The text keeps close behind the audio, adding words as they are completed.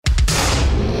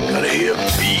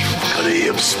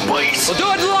spice. We'll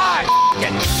do it live.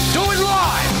 Do it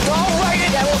live. I'll write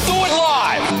it and we'll do it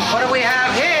live. What do we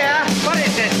have here? What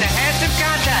is this? The handsome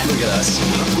contest. Look at us.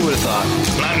 Who would have thought?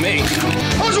 Not me.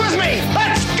 Who's with me?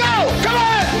 Let's go! Come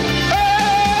on!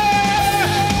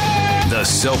 The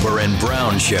Soper and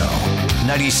Brown Show.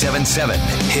 97.7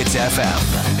 Hits FM.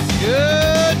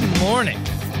 Good morning,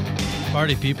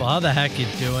 party people. How the heck you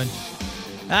doing?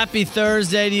 Happy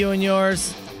Thursday to you and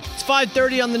yours. It's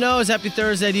 5:30 on the nose. Happy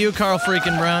Thursday to you, Carl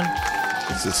freaking Brown.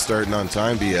 This is starting on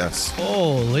time, BS.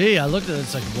 Holy, I looked at it.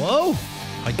 It's like, whoa.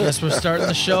 I guess we're starting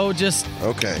the show just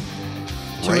Okay.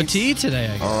 to a T today,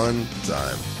 I guess. On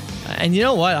time. And you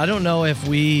know what? I don't know if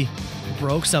we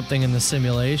broke something in the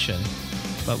simulation,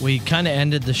 but we kind of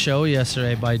ended the show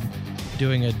yesterday by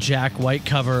doing a Jack White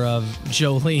cover of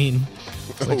Jolene,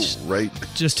 which right.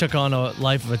 just took on a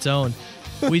life of its own.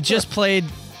 We just played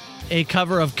a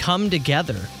cover of Come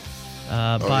Together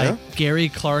by Gary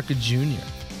Clark Jr.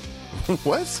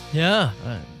 What? Yeah.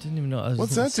 I didn't even know it was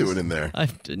What's in the that doing system. in there? I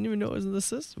didn't even know it was in the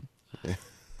system. I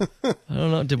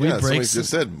don't know. Did we break somebody just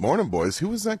said, morning, boys. Who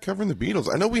was that covering the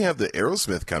Beatles? I know we have the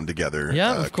Aerosmith Come Together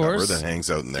of course. cover that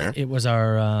hangs out in there. It was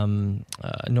our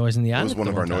Noise in the Attic. It was one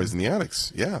of our time. Noise in the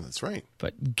Attics. Yeah, that's right.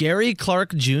 But Gary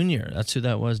Clark Jr., that's who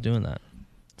that was doing that.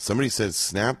 Somebody said,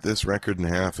 snap this record in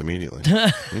half immediately.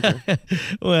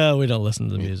 Well, we don't listen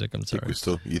to the music. I'm sorry.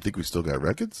 You think we still got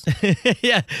records?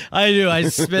 Yeah, I do. I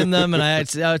spin them, and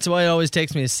that's why it always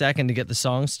takes me a second to get the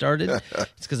song started.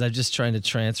 It's because I'm just trying to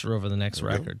transfer over the next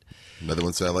record. Another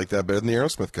one said, I like that better than the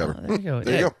Aerosmith cover. There you go.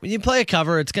 There you go. When you play a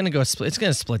cover, it's gonna go. It's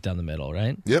gonna split down the middle,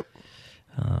 right? Yep.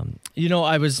 You know,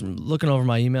 I was looking over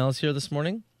my emails here this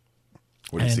morning.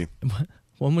 What do you see?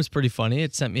 One was pretty funny.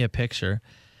 It sent me a picture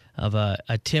of a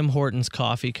Tim Hortons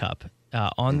coffee cup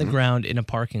on the ground in a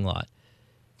parking lot.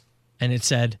 And it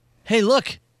said, hey,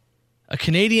 look, a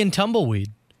Canadian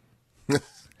tumbleweed.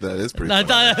 That is pretty I funny.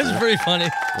 thought that was pretty funny.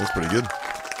 That's pretty good.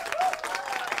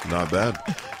 Not bad.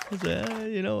 I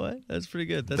said, you know what? That's pretty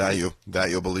good. That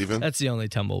you'll believe in? That's the only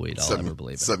tumbleweed I'll ever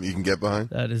believe in. Something you can get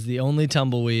behind? That is the only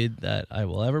tumbleweed that I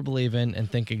will ever believe in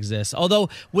and think exists. Although,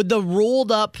 would the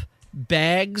rolled up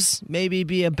bags maybe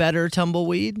be a better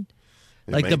tumbleweed?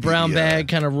 Like the brown bag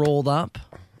kind of rolled up?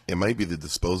 It might be the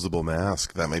disposable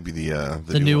mask. That might be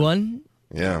the new one?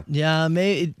 Yeah. Yeah,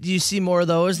 do you see more of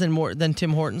those than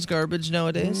Tim Hortons garbage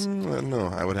nowadays? I don't know.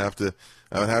 I would have to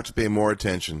pay more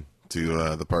attention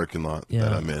to the parking lot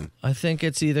that I'm in. I think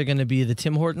it's either going to be the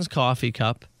Tim Hortons coffee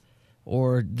cup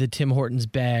or the Tim Hortons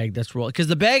bag that's rolled. Because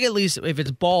the bag, at least if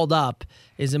it's balled up,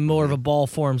 is in more of a ball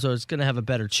form, so it's going to have a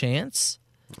better chance.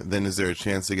 Then is there a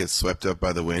chance they get swept up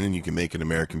by the wind and you can make an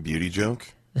American Beauty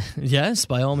joke? Yes,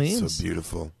 by all means. So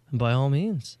beautiful. By all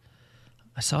means.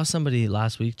 I saw somebody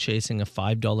last week chasing a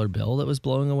 $5 bill that was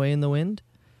blowing away in the wind.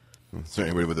 Is there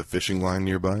anybody with a fishing line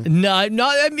nearby? No,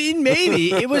 I mean,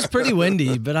 maybe. It was pretty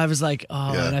windy, but I was like,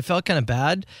 and I felt kind of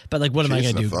bad. But, like, what am I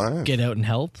going to do? $5? Get out and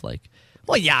help? Like,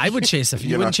 well, yeah, I would chase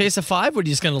you wouldn't chase a 5? Or are you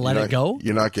just going to let it go?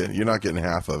 You're not getting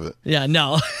half of it. Yeah,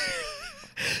 no.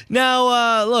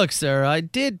 Now, look, sir, I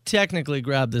did technically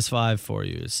grab this 5 for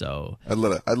you, so. I'd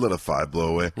let a 5 blow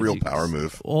away. Real power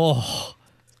move. Oh.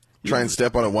 Try and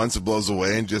step on it once it blows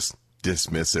away and just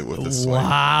dismiss it with a swing.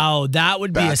 Wow, that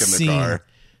would be Back a in scene. the car.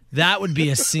 That would be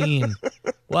a scene.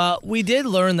 Well, we did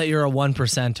learn that you're a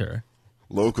 1%er.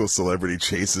 Local celebrity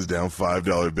chases down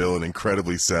 $5 bill, an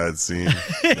incredibly sad scene.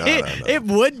 No. It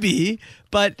would be,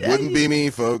 but. Wouldn't be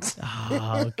me, folks.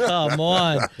 Oh, come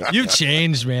on. You've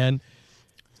changed, man.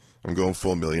 I'm going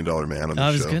full $1 million man on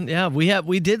this show. Yeah,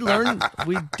 we did learn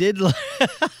we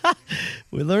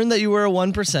learned that you were a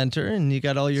 1%er and you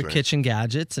got all your kitchen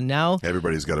gadgets, and now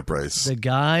everybody's got a price. The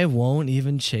guy won't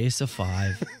even chase a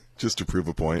 5. Just to prove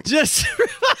a point. Just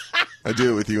I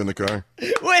do it with you in the car.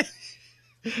 Wait.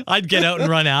 I'd get out and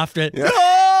run after it. Yeah.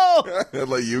 No! I'd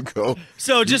let you go.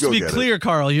 So just to be clear,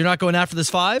 Carl, you're not going after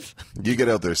this 5? You get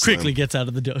out there, Slim. Quickly gets out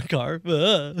of the car.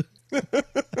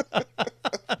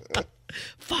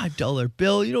 $5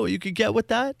 bill. You know what you could get with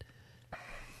that?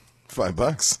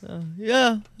 $5.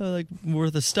 Yeah, like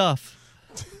worth of stuff.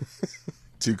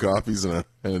 2 coffees and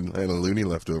a loony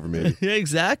left over, maybe. Yeah,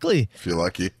 exactly. If you're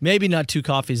lucky. Maybe not 2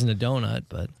 coffees and a donut,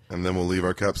 but. And then we'll leave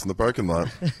our cups in the parking lot.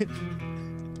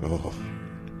 Oh,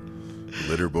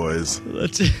 litter boys. We're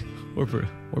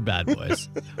bad boys.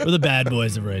 We're the bad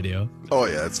boys of radio. Oh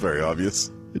yeah, it's very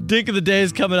obvious. Dink of the day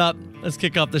is coming up. Let's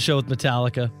kick off the show with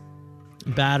Metallica.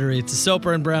 Battery. It's a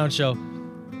Soper and Brown show.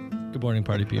 Good morning,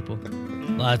 party people.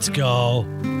 Let's go.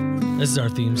 This is our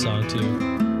theme song too.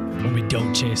 When we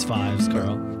don't chase 5s,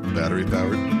 Carl. Battery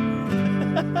powered.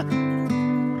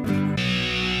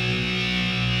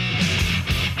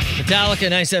 Metallica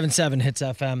 97.7 Hits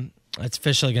FM. It's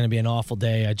officially going to be an awful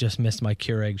day. I just missed my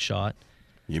Keurig shot.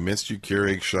 You missed your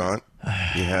Keurig shot.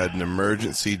 You had an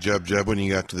emergency jub when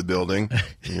you got to the building.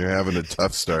 You're having a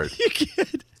tough start. You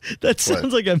kid? That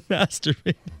sounds like I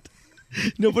masturbated.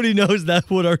 Nobody knows that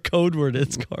what our code word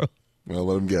is, Carl. Well,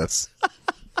 let him guess.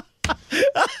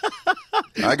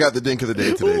 I got the dink of the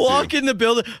day today, Walk too. in the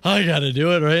building. I got to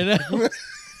do it right now.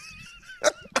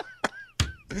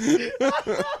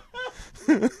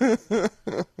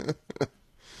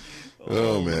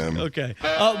 Oh, man. Okay.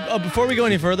 Before we go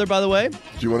any further, by the way. Do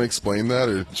you want to explain that,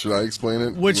 or should I explain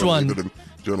it? Which one? Do you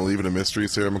want to leave it a mystery,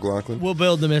 Sarah McLaughlin? We'll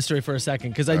build the mystery for a second,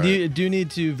 because I do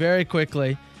need to very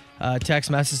quickly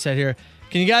text message said here.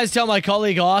 Can you guys tell my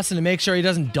colleague Austin to make sure he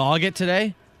doesn't dog it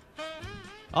today?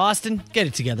 Austin, get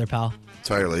it together, pal.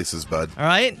 Tie your laces, bud. All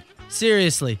right?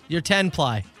 Seriously, you're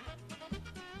 10-ply.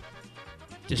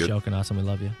 Just Good. joking, Austin. We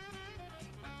love you.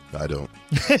 I don't.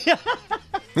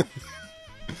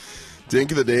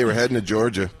 Dink of the day, we're heading to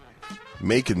Georgia.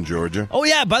 Macon, Georgia. Oh,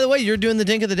 yeah. By the way, you're doing the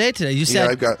dink of the day today. You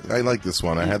said... I like this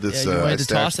one. I had this... you I wanted to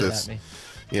toss stashed it this. at me.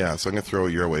 Yeah, so I'm going to throw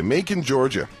it your way. Macon,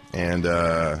 Georgia. And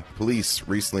police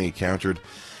recently encountered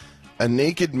a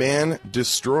naked man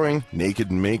destroying his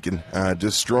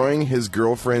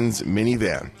girlfriend's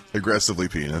minivan. Aggressively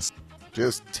penis.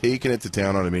 Just taking it to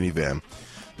town on a minivan.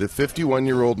 The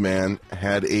 51-year-old man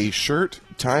had a shirt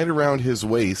tied around his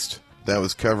waist that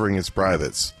was covering his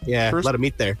privates. Yeah, let him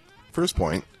eat there. First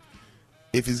point,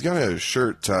 if he's got a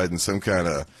shirt tied in some kind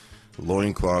of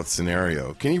loincloth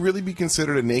scenario, can he really be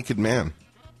considered a naked man?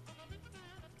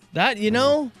 That, you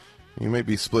know... You might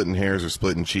be splitting hairs or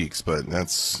splitting cheeks, but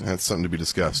that's something to be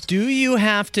discussed. Do you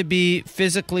have to be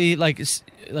physically, like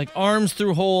arms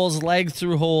through holes, leg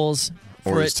through holes?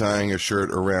 Or is tying a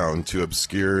shirt around to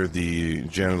obscure the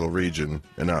genital region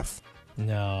enough?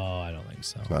 No, I don't think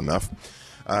so. Not enough.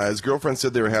 His girlfriend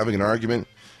said they were having an argument,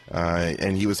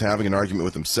 and he was having an argument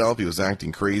with himself. He was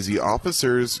acting crazy.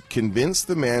 Officers convinced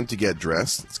the man to get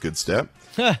dressed. It's a good step.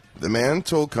 The man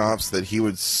told cops that he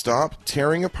would stop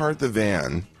tearing apart the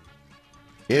van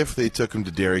if they took him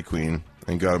to Dairy Queen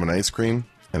and got him an ice cream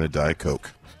and a Diet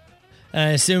Coke. And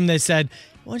I assume they said,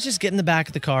 why don't you just get in the back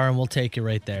of the car and we'll take you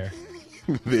right there.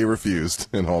 They refused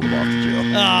and hauled him off to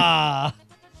jail. Ah!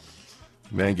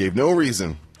 The man gave no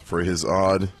reason for his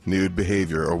odd, nude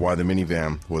behavior or why the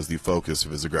minivan was the focus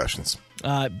of his aggressions.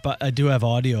 But I do have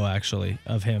audio, actually,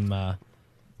 of him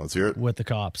Let's hear it. with the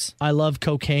cops. I love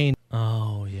cocaine.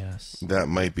 Oh, yes. That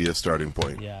might be a starting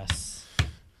point. Yes.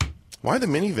 Why the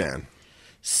minivan?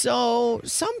 So,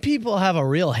 some people have a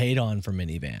real hate-on for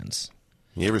minivans.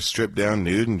 You ever strip down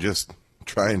nude and just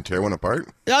try and tear one apart?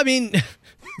 I mean,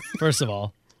 first of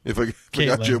all, If I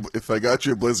got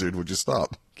you a blizzard, would you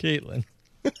stop? Caitlin,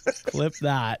 clip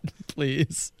that,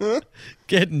 please.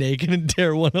 Get naked and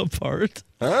tear one apart.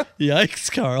 Huh?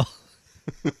 Yikes, Carl.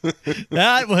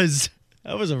 That was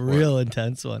a real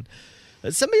intense one.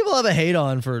 Some people have a hate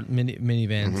on for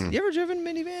minivans. Mm-hmm. You ever driven a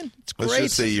minivan? It's great.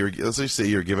 Let's just say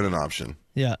you're given an option.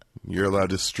 Yeah. You're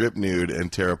allowed to strip nude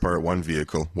and tear apart one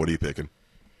vehicle. What are you picking?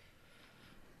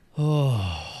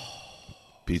 Oh.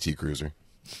 PT Cruiser.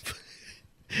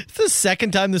 It's the second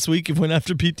time this week you've went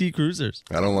after PT Cruisers.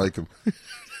 I don't like them.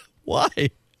 Why?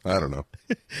 I don't know.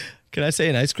 Can I say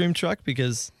an ice cream truck?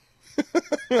 Because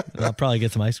I'll probably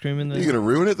get some ice cream in there. Are you going to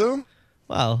ruin it, though?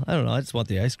 Well, I don't know. I just want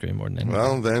the ice cream more than anything.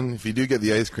 Well, then, if you do get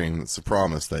the ice cream, it's a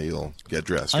promise that you'll get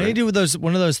dressed, I right? need to do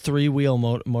one of those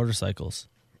three-wheel motorcycles.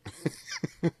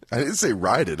 I didn't say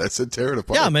ride it. I said tear it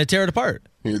apart. Yeah, I'm going to tear it apart.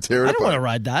 You tear it I don't apart. want to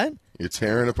ride that. You're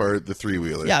tearing apart the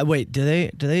three-wheeler. Yeah, wait. Do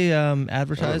they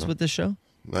advertise with this show?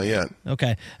 Not yet.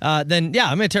 Okay. Then,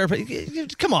 yeah, I'm going to tear it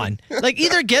apart. Come on. Like,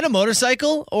 either get a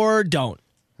motorcycle or don't.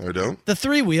 Or don't? The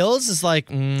three wheels is like...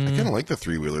 I kind of like the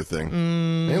three-wheeler thing.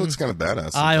 It looks kind of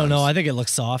badass. I don't know. sometimes. I think it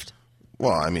looks soft.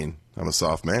 Well, I mean, I'm a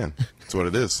soft man. That's what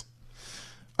it is.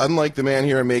 Unlike the man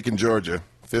here in Macon, Georgia,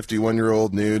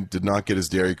 51-year-old nude did not get his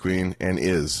Dairy Queen and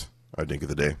is our dink of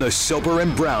the day. The Soper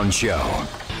and Brown Show.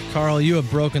 Carl, you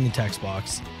have broken the text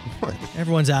box. What?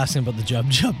 Everyone's asking about the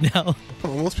Jub now.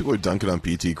 Well, most people are dunking on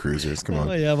PT Cruisers. Come on.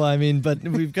 Oh, yeah, well, I mean, but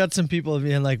we've got some people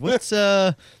being like, what's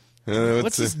this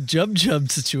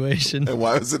Jub situation? And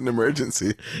why was it an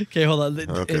emergency? Okay, hold on.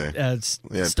 Okay. Yeah,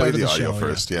 play the audio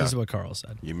first, yeah. This is what Carl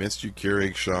said. You missed your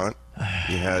Keurig shot.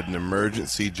 You had an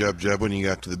emergency jub when you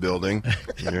got to the building.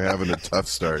 You're having a tough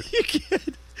start. You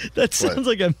kid? That sounds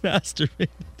like I masturbated.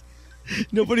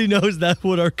 Nobody knows that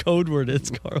what our code word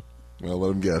is, Carl. Well, let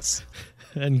them guess.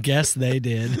 And guess they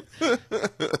did.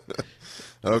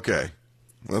 Okay.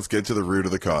 Let's get to the root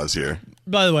of the cause here.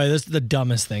 By the way, this is the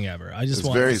dumbest thing ever. I just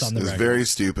want this on the record. It's very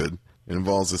stupid. It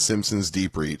involves a Simpsons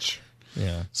deep reach.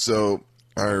 Yeah. So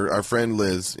our friend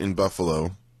Liz in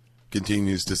Buffalo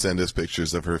continues to send us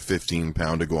pictures of her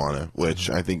 15-pound iguana, which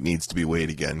I think needs to be weighed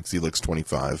again because he looks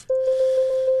 25.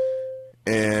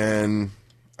 And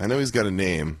I know he's got a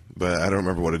name, but I don't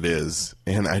remember what it is.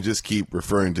 And I just keep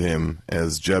referring to him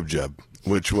as Jub Jub,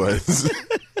 which was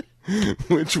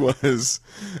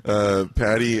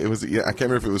Patty. I can't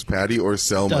remember if it was Patty or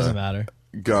Selma. Doesn't matter.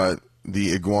 Got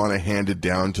the iguana handed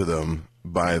down to them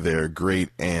by their great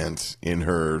aunt in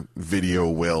her video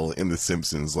will in The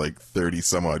Simpsons like 30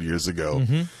 some odd years ago.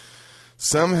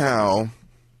 Somehow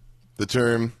the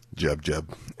term Jub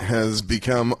Jub has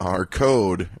become our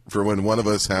code for when one of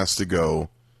us has to go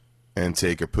and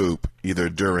take a poop either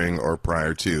during or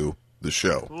prior to the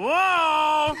show.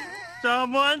 Whoa!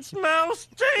 Someone smells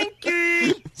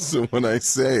stinky! So when I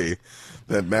say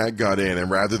that Matt got in and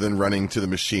rather than running to the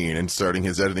machine and starting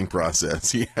his editing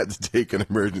process, he had to take an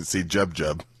emergency Jub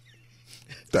Jub.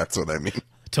 That's what I mean.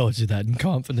 I told you that in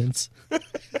confidence.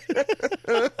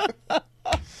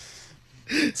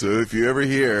 So if you ever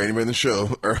hear anybody in the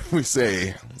show, or we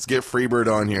say, let's get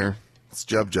Freebird on here, it's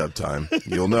Jub Jub time,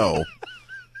 you'll know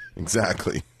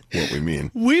exactly what we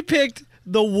mean. We picked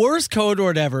the worst code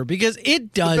word ever because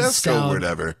it does The best sound... code word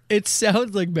ever. It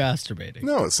sounds like masturbating.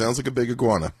 No, it sounds like a big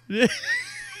iguana. As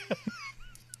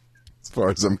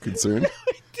far as I'm concerned.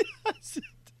 It doesn't.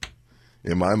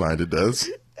 In my mind, it does.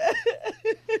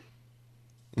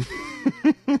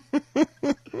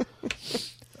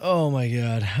 Oh, my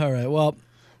God. All right, well...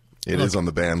 It is on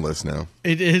the ban list now.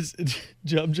 It is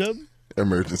Jub Jub.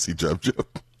 Emergency Jub Jub.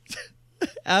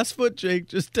 Assfoot Jake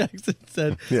just texted and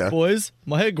said, Yeah. Boys,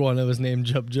 my iguana was named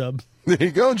Jub Jub. There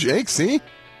you go, Jake, see?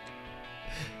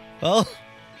 Well,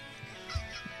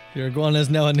 your iguana is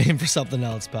now a name for something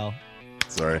else, pal.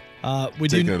 Sorry.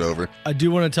 Taking it over. I do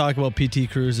want to talk about PT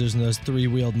Cruisers and those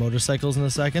three-wheeled motorcycles in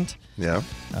a second, Yeah.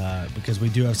 because we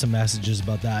do have some messages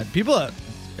about that.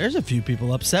 There's a few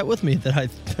people upset with me that I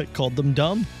called them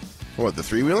dumb. What, the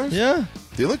three-wheelers? Yeah.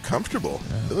 They look comfortable.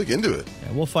 They look into it.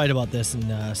 Yeah, we'll fight about this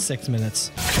in 6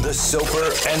 minutes. The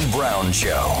Soper and Brown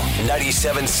Show.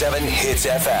 97.7 Hits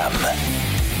FM.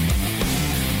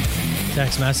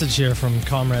 Text message here from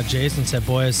Comrade Jason said,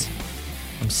 Boys,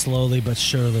 I'm slowly but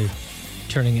surely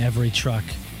turning every truck,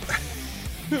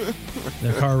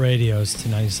 their car radios to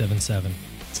 97.7.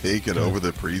 Take it over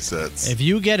the presets. If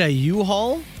you get a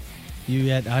U-Haul, you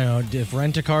get, I don't know, if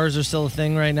rent-a-cars are still a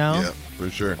thing right now, Yeah, for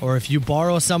sure. or if you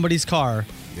borrow somebody's car,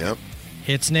 Yep.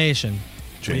 Hits Nation,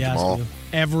 Change we them ask all. you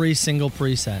every single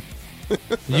preset.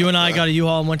 You and I got a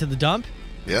U-Haul and went to the dump?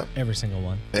 Yep. Every single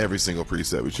one. Every single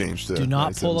preset we changed to. Do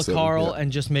not pull a 97.7, Carl yeah.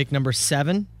 and just make number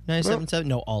 7, 97.7.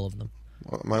 No, all of them.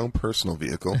 Well, my own personal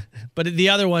vehicle. But the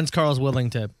other ones, Carl's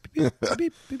willing to beep, beep,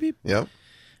 beep, beep, beep. Yep.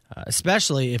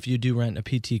 Especially if you do rent a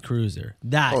PT Cruiser.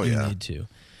 That you need to.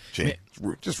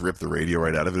 Just rip the radio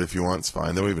right out of it if you want. It's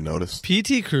fine. They won't even notice.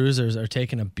 PT Cruisers are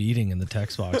taking a beating in the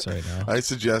text box right now. I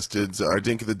suggested our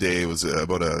dink of the day was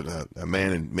about a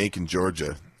man in Macon,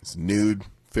 Georgia. This nude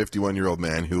 51-year-old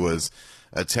man who was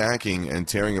attacking and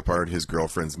tearing apart his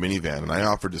girlfriend's minivan. And I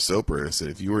offered to Soper, I said,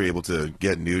 if you were able to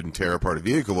get nude and tear apart a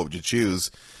vehicle, what would you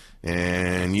choose?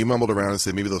 And you mumbled around and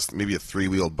said maybe a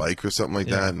three-wheeled bike or something like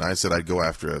that. And I said I'd go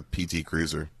after a PT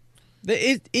Cruiser.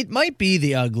 It might be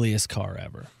the ugliest car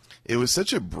ever. It was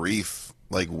such a brief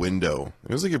window.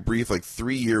 It was like a brief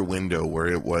 3-year window where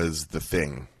it was the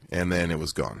thing, and then it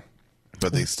was gone.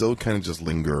 But they still kind of just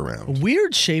linger around.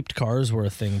 Weird shaped cars were a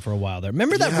thing for a while there.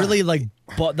 Remember that really like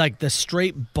the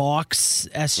straight box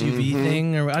SUV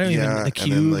thing, or I don't even the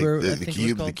Cube and then,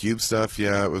 the Cube stuff.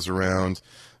 Yeah, it was around.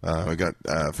 We got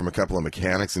from a couple of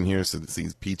mechanics in here, so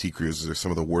these PT Cruisers are some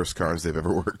of the worst cars they've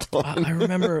ever worked on. I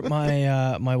remember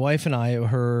my wife and I,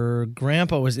 her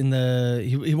grandpa was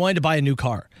he wanted to buy a new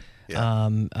car.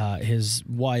 Yeah. His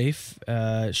wife,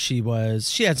 she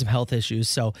had some health issues,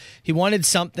 so he wanted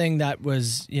something that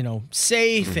was,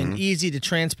 safe and easy to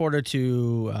transport her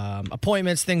to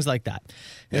appointments, things like that.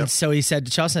 And so he said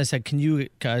to Chelsea, I said, can you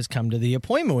guys come to the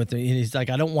appointment with me? And he's like,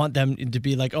 I don't want them to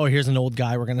be like, oh, here's an old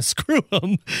guy, we're going to screw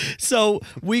him. So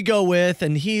we go with,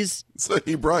 and So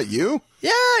he brought you?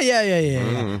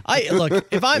 Yeah. Look,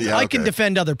 if I can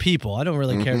defend other people, I don't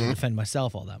really care to defend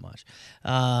myself all that much.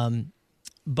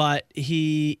 But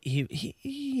he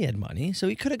had money, so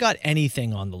he could have got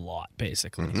anything on the lot,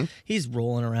 basically. He's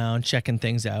rolling around, checking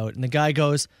things out, and the guy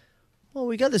goes, well,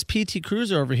 we got this PT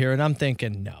Cruiser over here, and I'm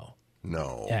thinking, No.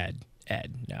 Ed,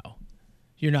 no.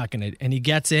 You're not going to. And he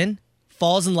gets in,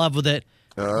 falls in love with it,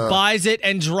 buys it,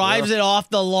 and drives it off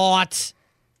the lot.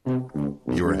 You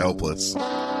were helpless.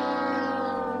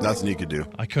 Nothing you could do.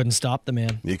 I couldn't stop the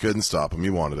man. You couldn't stop him.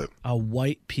 You wanted it. A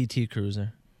white PT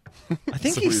Cruiser. I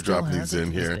think So he we're still dropping has these it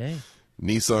in to this here. day.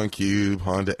 Nissan Cube,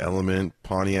 Honda Element,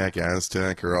 Pontiac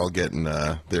Aztec are all getting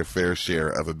their fair share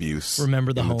of abuse.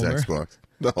 Remember the in Homer? text box.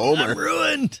 The Homer. I'm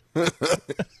ruined.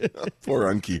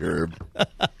 Poor Unky Herb.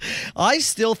 I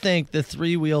still think the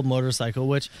three-wheeled motorcycle,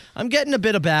 which I'm getting a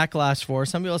bit of backlash for.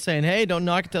 Some people are saying, hey, don't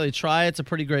knock it till you try it. It's a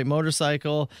pretty great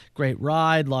motorcycle, great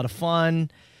ride, a lot of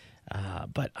fun.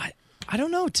 But I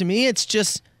don't know. To me, it's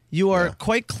just you are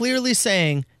quite clearly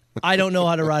saying, I don't know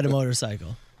how to ride a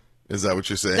motorcycle. Is that what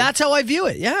you're saying? That's how I view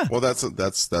it, yeah. Well, that's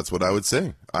what I would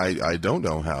say. I don't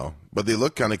know how, but they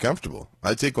look kind of comfortable.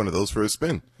 I'd take one of those for a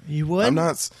spin. You would? I'm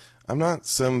not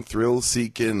some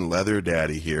thrill-seeking leather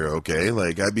daddy here, okay?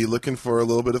 Like, I'd be looking for a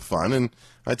little bit of fun, and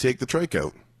I'd take the trike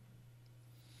out.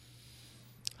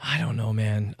 I don't know,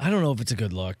 man. I don't know if it's a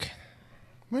good look.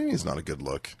 Maybe it's not a good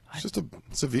look.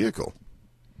 It's a vehicle.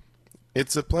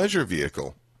 It's a pleasure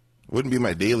vehicle. Wouldn't be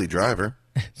my daily driver.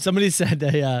 Somebody said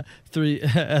a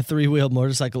three-wheeled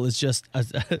motorcycle is just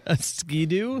a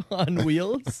ski-doo on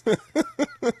wheels.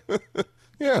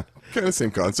 Yeah, kind of same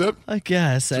concept. I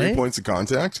guess, 3 points of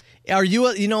contact. Are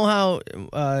you, you know how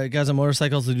guys on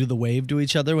motorcycles will do the wave to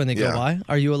each other when they go Yeah. by?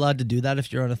 Are you allowed to do that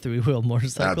if you're on a three-wheeled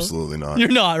motorcycle? Absolutely not. You're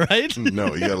not, right?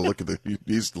 No, you got to look at you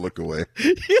used to look away.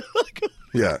 You look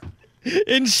Yeah,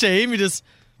 in shame. You just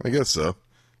I guess so.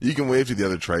 You can wave to the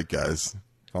other trike guys,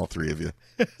 all three of you.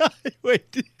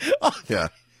 wait. Oh, Yeah.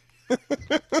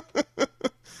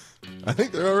 I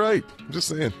think they're all right. I'm just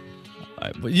saying. all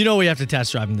right, but you know we have to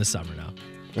test drive them this summer now.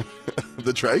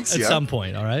 The trikes, At yeah. some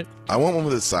point, all right? I want one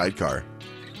with a sidecar.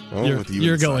 I want one with you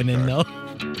You're with a going in, sidecar.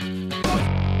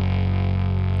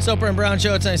 though. Soper and Brown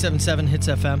Show at 97.7 Hits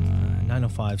FM.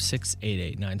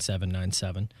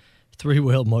 905-688-9797.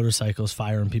 Three-wheeled motorcycles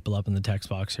firing people up in the text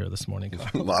box here this morning.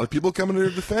 A lot of people coming to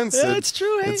their defense. Yeah, it's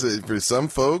true, hey? For some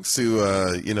folks who,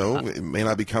 may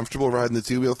not be comfortable riding the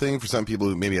two-wheel thing. For some people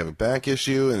who maybe have a back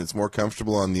issue and it's more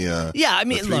comfortable on the Yeah, I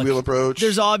mean, the three-wheel look, approach.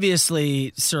 there's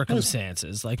obviously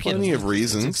circumstances. Like Plenty of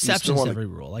reasons. It's You still exceptions to wanna every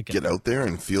rule. I Get out there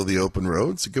and feel the open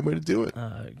road. It's a good way to do it.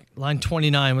 Line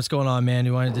 29, what's going on, man?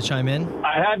 You wanted to chime in?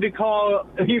 I had to call.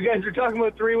 You guys are talking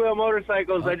about three-wheel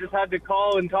motorcycles. I just had to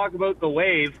call and talk about the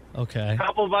Wave. Okay. A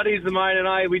couple buddies of mine and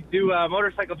I, we do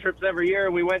motorcycle trips every year,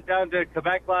 and we went down to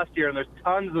Quebec last year, and there's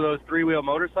tons of those three-wheel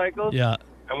motorcycles. Yeah.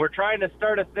 And we're trying to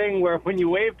start a thing where when you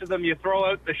wave to them, you throw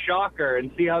out the shocker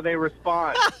and see how they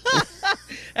respond.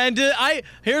 And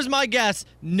here's my guess.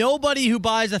 Nobody who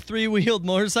buys a three-wheeled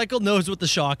motorcycle knows what the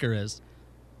shocker is.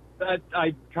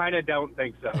 I kind of don't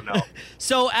think so, no.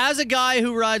 So as a guy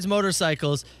who rides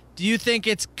motorcycles, do you think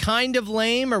it's kind of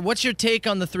lame, or what's your take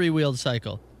on the three-wheeled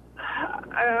cycle?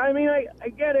 I mean, I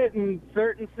get it in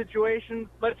certain situations.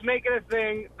 Let's make it a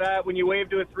thing that when you wave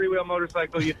to a three-wheel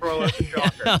motorcycle, you throw out the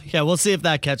shocker. Yeah, we'll see if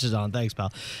that catches on. Thanks,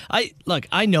 pal.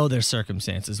 I know there's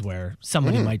circumstances where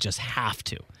somebody might just have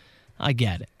to. I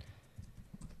get it.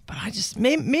 But I just,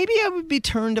 maybe I would be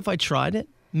turned if I tried it.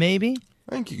 Maybe.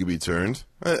 I think you could be turned.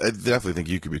 I definitely think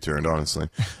you could be turned, honestly.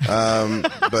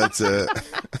 But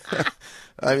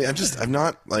I mean, I've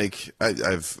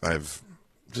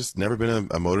just never been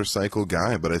a motorcycle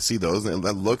guy, but I see those, and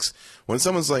that looks, when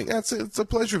someone's like, it's a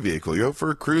pleasure vehicle, you're out for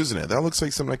a cruise in it, that looks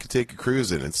like something I could take a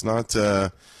cruise in. It's not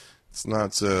life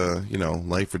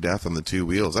or death on the two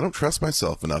wheels. I don't trust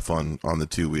myself enough on the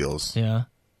two wheels. Yeah.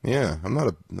 Yeah, I'm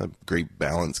not a great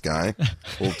balance guy. A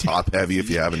little top heavy, if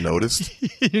you haven't noticed.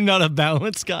 You're not a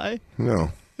balance guy?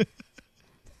 No.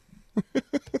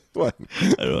 What?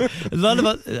 I don't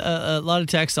know. A lot of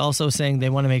texts also saying they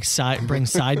want to bring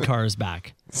sidecars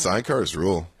back. Sidecars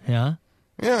rule. Yeah?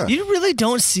 Yeah. You really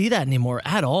don't see that anymore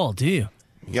at all, do you?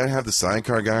 You gotta have the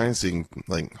sidecar guy so you can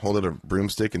like hold out a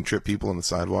broomstick and trip people on the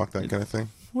sidewalk, that kind of thing.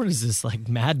 What is this, like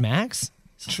Mad Max?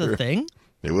 Is this a thing?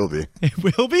 It will be.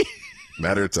 It will be?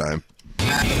 Matter of time.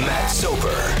 Matt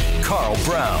Soper, Carl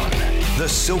Brown, The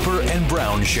Soper and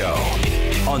Brown Show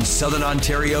on Southern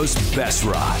Ontario's best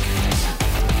rock.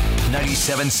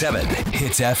 97.7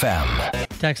 Hits FM.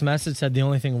 Text message said the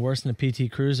only thing worse than a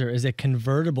PT Cruiser is a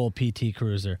convertible PT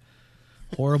Cruiser.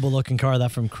 Horrible looking car.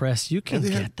 That from Chris. You can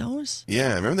get those?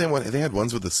 Yeah, remember they had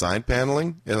ones with the side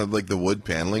paneling and like the wood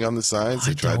paneling on the sides.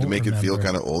 They tried to don't make it feel remember.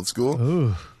 kind of old school.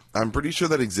 Ooh. I'm pretty sure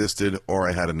that existed, or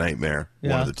I had a nightmare. One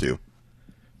Yeah. of the two.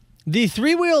 The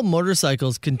three-wheel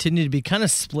motorcycles continue to be kind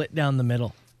of split down the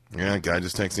middle. Yeah, a guy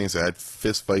just texted me and said, I'd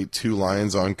fist fight two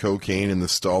lions on cocaine in the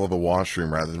stall of a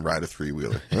washroom rather than ride a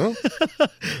three-wheeler. Well,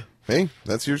 hey,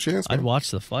 that's your chance, man. I'd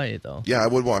watch the fight, though. Yeah, I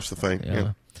would watch the fight.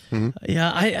 Yeah.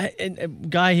 Yeah, a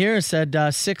guy here said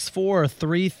 6'4",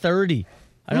 330.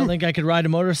 I don't think I could ride a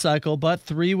motorcycle, but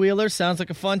three-wheeler sounds like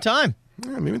a fun time.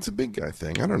 Yeah, maybe it's a big guy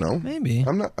thing. I don't know. Maybe.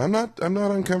 I'm not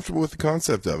uncomfortable with the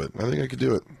concept of it. I think I could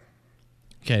do it.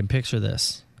 Okay, picture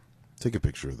this. Take a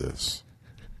picture of this.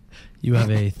 You have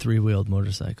a three-wheeled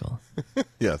motorcycle.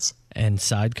 Yes. And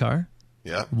sidecar.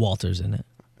 Yeah. Walter's in it.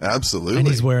 Absolutely. And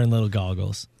he's wearing little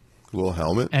goggles. Little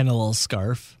helmet. And a little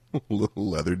scarf. Little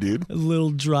leather dude.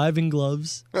 Little driving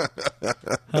gloves.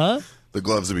 Huh? The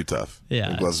gloves would be tough.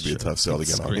 Yeah. The gloves would be a tough sell to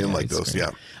get on. He didn't like those,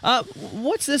 yeah.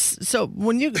 What's this? So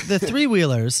when the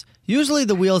three-wheelers, usually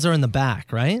the wheels are in the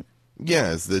back, right?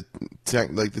 Yeah, it's the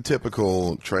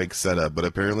typical trike setup, but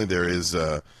apparently there's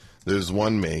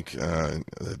one make, I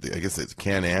guess it's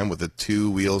Can-Am with the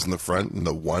two wheels in the front and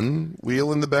the one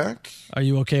wheel in the back. Are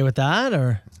you okay with that,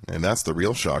 or? And that's the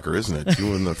real shocker, isn't it?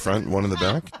 Two in the front, one in the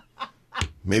back.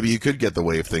 Maybe you could get the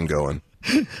wave thing going.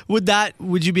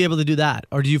 Would you be able to do that,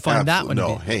 or do you find that one?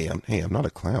 No, hey, I'm not a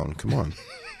clown. Come on.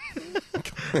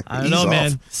 I don't know,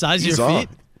 man. Size of your feet.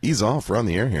 Ease off. We're on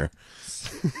the air here.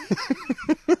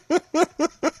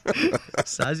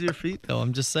 Size of your feet, though.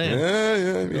 I'm just saying.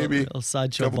 Yeah, maybe. A little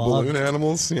sideshow couple Bob. balloon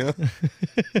animals. Yeah.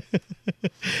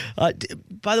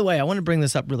 By the way, I want to bring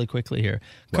this up really quickly here.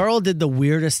 Carl did the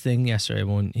weirdest thing yesterday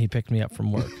when he picked me up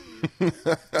from work.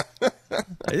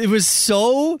 It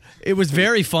was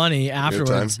very funny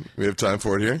afterwards. We have time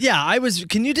for it here? Yeah,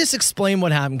 can you just explain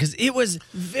what happened? Because it was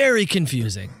very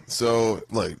confusing. So,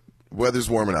 look, weather's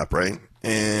warming up, right?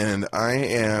 And I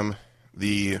am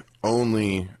the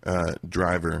only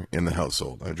driver in the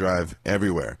household. I drive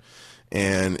everywhere.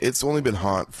 And it's only been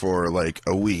hot for like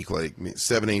a week, like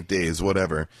 7-8 days,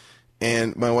 whatever.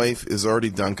 And my wife is already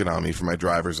dunking on me for my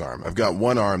driver's arm. I've got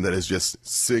one arm that is just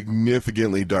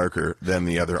significantly darker than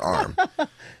the other arm.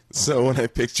 So when I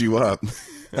picked you up,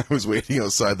 I was waiting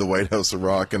outside the White House of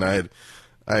Rock, and I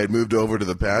had moved over to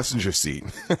the passenger seat.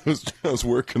 I was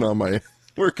working on my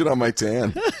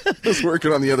tan. I was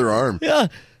working on the other arm. Yeah.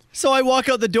 So I walk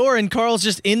out the door, and Carl's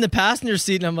just in the passenger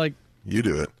seat, and I'm like, "You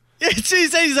do it."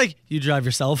 He's like, "You drive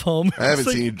yourself home." I haven't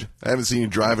seen you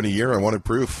drive in a year. I wanted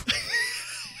proof.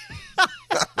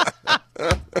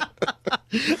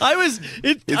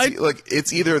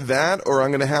 It's either that or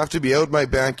I'm going to have to be out in my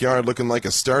backyard looking like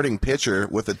a starting pitcher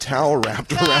with a towel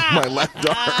wrapped around my left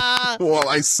arm while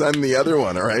I sun the other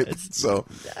one. All right, so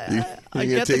you're going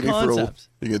to take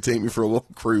me for a little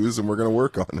cruise, and we're going to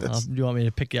work on this. Do you want me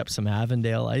to pick you up some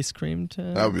Avondale ice cream?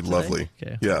 That would be lovely.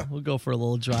 Okay, yeah, we'll go for a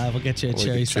little drive. We'll get you a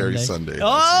cherry sundae.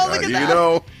 Oh, look at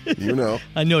that! You know.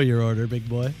 I know your order, big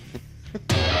boy.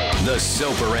 The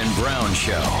Soper and Brown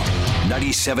Show.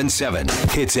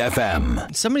 97.7 Hits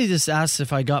FM. Somebody just asked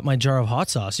if I got my jar of hot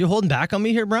sauce. You holding back on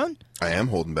me here, Brown? I am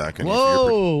holding back on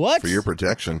you for your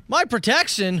protection. My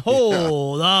protection?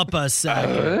 Hold up a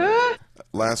second.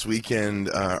 Last weekend,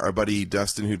 our buddy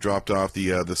Dustin, who dropped off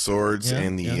the swords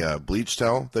and the bleach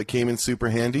towel that came in super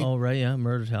handy. Oh, right, yeah,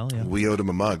 murder towel, yeah. We owed him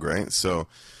a mug, right? So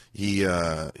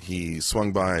he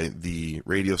swung by the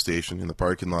radio station in the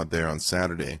parking lot there on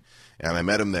Saturday, and I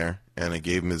met him there, and I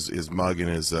gave him his mug and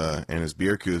his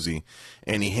beer koozie,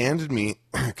 and he handed me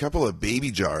a couple of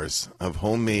baby jars of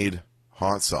homemade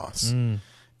hot sauce.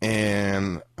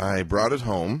 And I brought it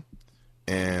home,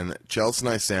 and Chelsea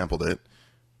and I sampled it.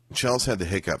 Chelsea had the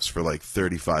hiccups for like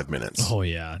 35 minutes. Oh,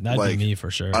 yeah. That'd be me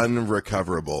for sure.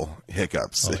 Unrecoverable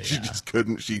hiccups. Oh, She just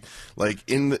couldn't. Chelsea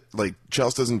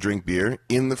doesn't drink beer.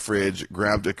 In the fridge,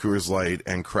 grabbed a Coors Light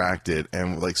and cracked it,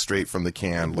 and like straight from the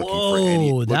can,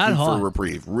 looking for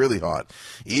reprieve. Really hot.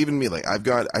 Even me, I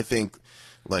think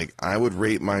I would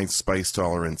rate my spice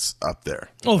tolerance up there.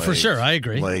 Oh, for sure. I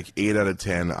agree. 8 out of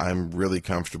 10. I'm really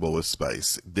comfortable with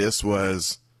spice. This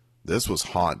was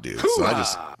hot, dude. So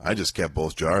I just kept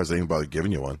both jars. I didn't bother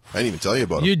giving you one. I didn't even tell you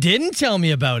about it. You didn't tell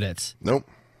me about it. Nope.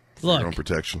 Look, your own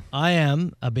protection. I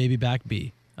am a baby back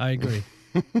bee. I agree.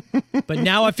 But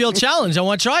now I feel challenged. I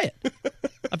want to try it.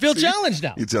 I feel challenged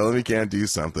now. You tell him he can't do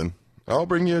something. I'll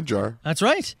bring you a jar. That's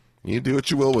right. You do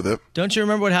what you will with it. Don't you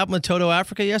remember what happened with Toto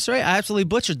Africa yesterday? I absolutely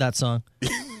butchered that song.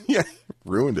 Yeah,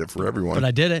 ruined it for everyone. But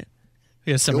I did it.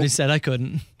 Because somebody said I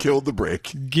couldn't. Killed the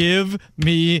break. Give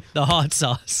me the hot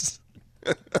sauce.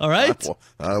 All right?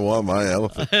 I want my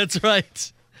elephant. That's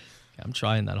right. I'm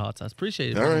trying that hot sauce.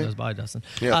 Appreciate it. All right. Bye, Dustin.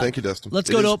 Yeah, thank you, Dustin. It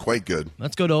is quite good.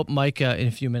 Let's go to Open Mic in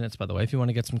a few minutes, by the way, if you want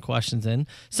to get some questions in.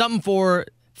 Something for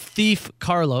Thief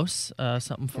Carlos.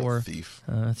 Something for Thief.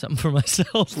 Something for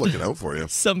myself. Just looking out for you.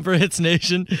 Something for Hits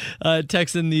Nation.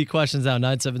 Text in the questions out,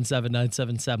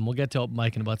 977-977. We'll get to Open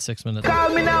Mic in about 6 minutes. Call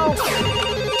me now.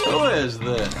 Who is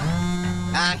this?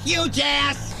 Huge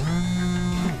ass.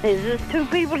 Is this two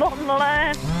people on the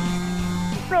line?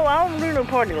 No, I don't do no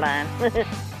party line.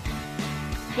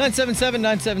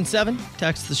 977-977.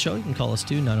 Text the show. You can call us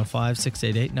too,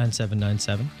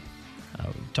 905-688-9797.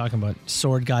 We're talking about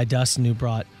Sword Guy Dustin, who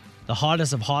brought the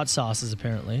hottest of hot sauces,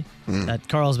 apparently, that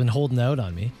Carl's been holding out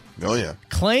on me. Oh, yeah.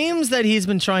 Claims that he's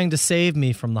been trying to save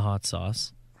me from the hot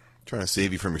sauce. Trying to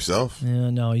save you from yourself. Yeah,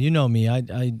 no, you know me.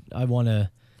 I want to...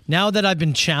 Now that I've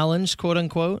been challenged, quote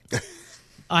unquote,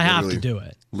 I have to do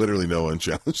it. Literally no one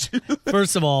challenged you.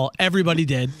 First of all, everybody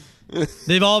did.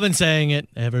 They've all been saying it.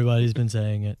 Everybody's been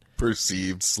saying it.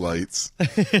 Perceived slights.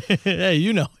 Hey,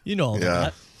 you know all of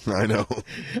that. I know.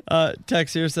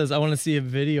 Tex here says, I want to see a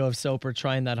video of Soper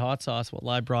trying that hot sauce while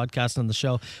live broadcast on the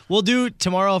show. We'll do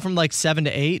tomorrow from like 7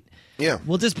 to 8. Yeah.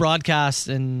 We'll just broadcast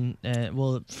from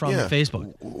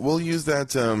Facebook. We'll use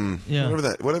that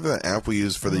whatever that app we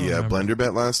used for the Blender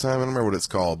bet last time. I don't remember what it's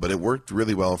called, but it worked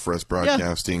really well for us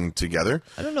broadcasting together.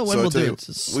 I don't know when we'll do it.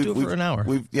 Just do it for an hour.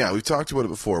 We've talked about it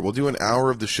before. We'll do an hour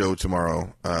of the show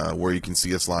tomorrow where you can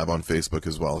see us live on Facebook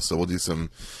as well. So we'll do some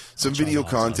video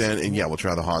content, and we'll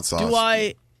try the hot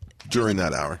sauce. During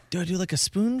that hour. Do I do like a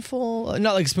spoonful?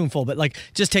 Not like a spoonful, but like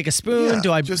just take a spoon? Yeah,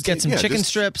 do I get some chicken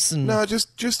strips? No,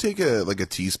 just take a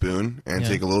teaspoon and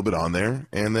take a little bit on there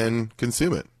and then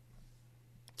consume it.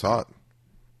 It's hot. I'm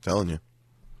telling you.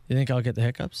 You think I'll get the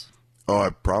hiccups? Oh,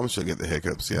 I promise you'll get the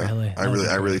hiccups, yeah. Really?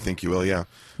 I really think you will, yeah.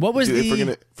 What was if we're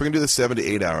gonna do the 7 to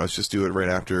 8 hour, let's just do it right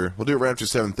after. We'll do it right after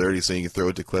 7:30 so you can throw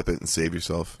it to clip it and save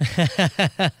yourself.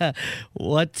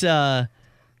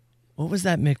 What was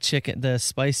that McChicken? The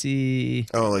spicy...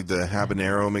 Oh, like the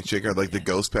habanero McChicken, or like the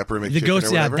ghost pepper McChicken. The ghost,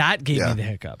 or whatever? that gave me the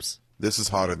hiccups. This is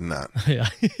hotter than that. Yeah.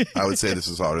 I would say this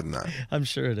is hotter than that. I'm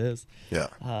sure it is. Yeah.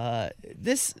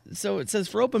 So it says,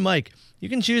 for open mic, you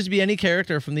can choose to be any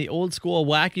character from the old school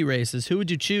wacky races. Who would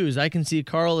you choose? I can see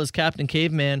Carl as Captain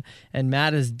Caveman and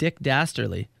Matt as Dick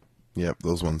Dastardly. Yep,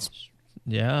 those ones.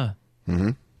 Yeah.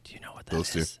 Mm-hmm. Do you know what that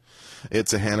is? Those two.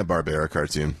 It's a Hanna-Barbera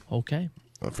cartoon. Okay.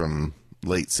 From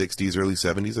late 60s, early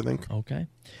 70s, I think. Okay.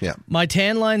 Yeah. My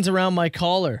tan line's around my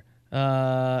collar.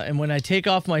 And when I take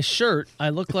off my shirt, I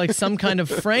look like some kind of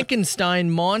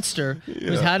Frankenstein monster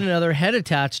who's had another head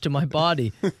attached to my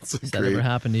body. Has that ever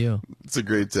happened to you? It's a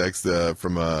great text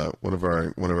from one of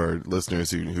our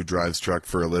listeners who drives truck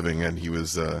for a living, and he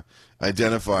was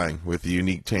identifying with the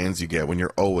unique tans you get when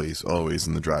you're always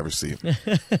in the driver's seat.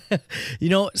 You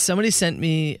know, somebody sent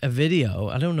me a video.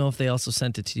 I don't know if they also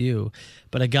sent it to you,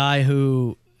 but a guy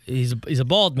who he's a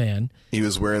bald man. He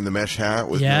was wearing the mesh hat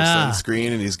with no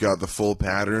sunscreen, and he's got the full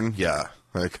pattern. Yeah,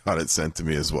 I got it sent to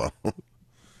me as well.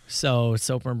 So,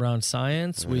 Soper and Brown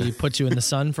science, we put you in the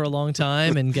sun for a long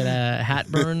time and get a hat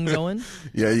burn going?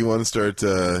 Yeah, you want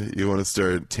to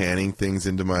start tanning things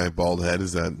into my bald head?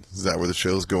 Is that where the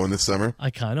show's going this summer? I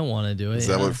kind of want to do it. Is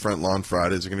that what Front Lawn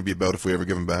Fridays are going to be about if we ever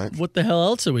give them back? What the hell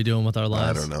else are we doing with our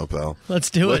lives? I don't know, pal. Let's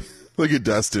do it. Look at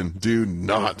Dustin. Do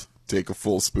not take a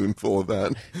full spoonful of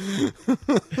that.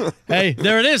 Hey,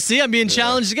 there it is. See, I'm being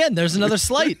challenged again. There's another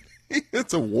slight.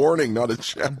 It's a warning, not a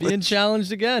challenge. I'm being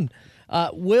challenged again.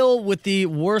 Will, with the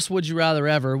worst would you rather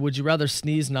ever, would you rather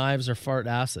sneeze knives or fart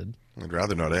acid? I'd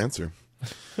rather not answer.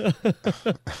 I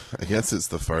guess it's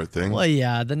the fart thing. Well,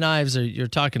 yeah, the knives are, you're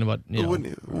talking about,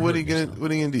 what are you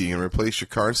gonna do? You gonna replace your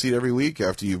car seat every week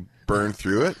after you burn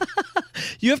through it?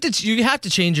 You have to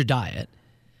change your diet.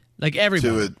 Like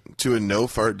everybody. To a no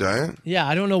fart diet? Yeah,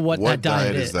 I don't know what that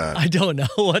diet is. That? I don't know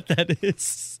what that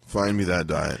is. Find me that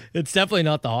diet. It's definitely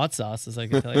not the hot sauces, I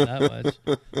can tell you that much.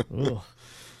 Ooh.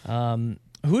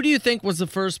 Who do you think was the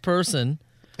first person?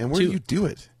 And where do you do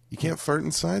it? You can't fart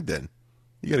inside then.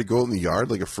 You got to go out in the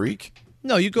yard like a freak?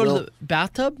 No, you go to the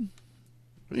bathtub?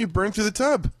 You burn through the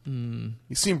tub. You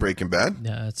seen Breaking Bad?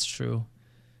 Yeah, that's true.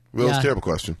 Well, it's a terrible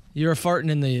question. You're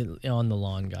farting on the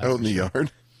lawn, guy. Out in the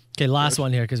yard? Okay, last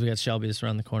one here because we got Shelby just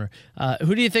around the corner.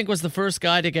 Who do you think was the first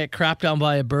guy to get crapped on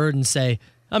by a bird and say,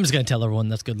 I'm just going to tell everyone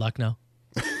that's good luck now?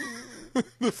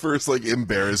 The first,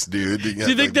 embarrassed dude. Do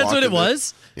you think that's what it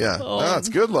was? Yeah. Oh, it's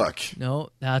good luck. No,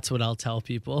 that's what I'll tell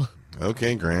people.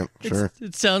 Okay, Grant. Sure.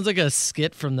 It sounds like a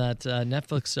skit from that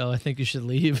Netflix show. I think you should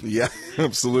leave. Yeah,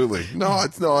 absolutely.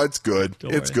 It's good.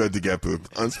 It's good to get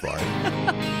pooped. That's fine.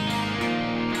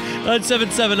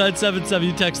 977-977.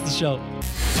 You text the show.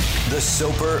 The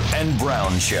Soper and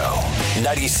Brown Show.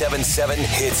 97.7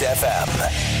 Hits FM.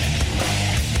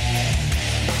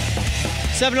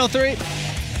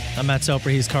 7:03. I'm Matt Soper.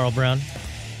 He's Carl Brown.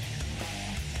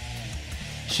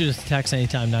 Shoot us a text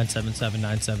anytime,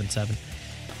 977-977.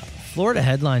 Florida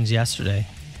headlines yesterday.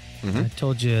 I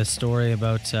told you a story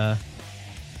about a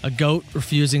goat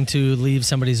refusing to leave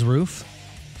somebody's roof.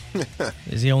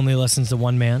 He only listens to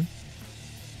one man.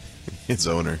 His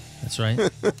owner. That's right.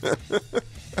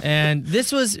 And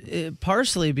this was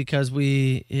partially because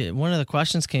one of the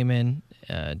questions came in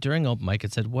during open mic.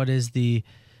 It said, "What is the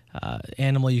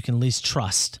animal you can least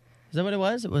trust?" Is that what it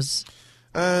was? It was.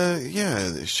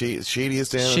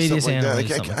 Shadiest animal. Shadiest something animal. like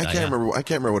that. I can't remember. I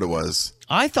can't remember what it was.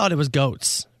 I thought it was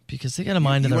goats because they got a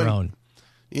mind of their own.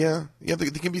 Yeah. They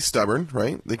can be stubborn,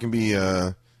 right? They can be.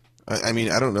 I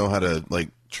don't know how to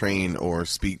train or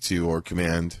speak to or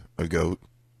command a goat.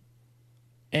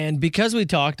 And because we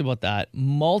talked about that,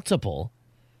 multiple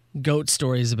goat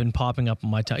stories have been popping up on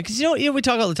my tongue. Because we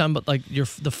talk all the time about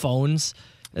the phones.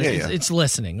 It's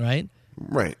listening, right?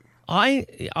 Right. I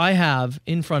have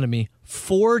in front of me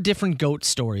 4 different goat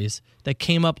stories that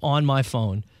came up on my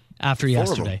phone after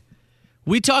yesterday.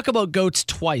 We talk about goats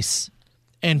twice,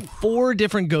 and 4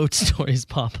 different goat stories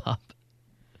pop up.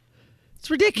 It's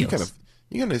ridiculous.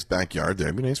 You got a nice backyard there.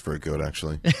 It'd be nice for a goat,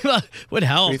 actually. Would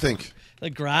help. What do you think? The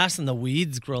grass and the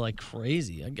weeds grow like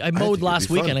crazy. I mowed last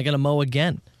weekend. I got to mow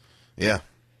again. Yeah.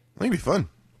 I think it'd be fun.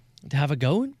 To have a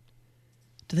goat?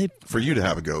 For you to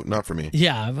have a goat, not for me.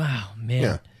 Yeah. Wow, man.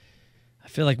 Yeah. I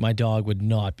feel like my dog would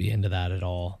not be into that at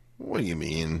all. What do you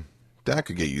mean? Dak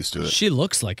could get used to it. She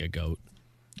looks like a goat.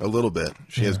 A little bit.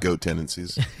 She has goat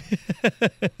tendencies.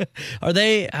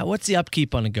 What's the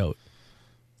upkeep on a goat?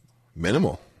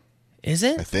 Minimal. Is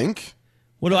it? I think.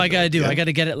 What do I got to do? I got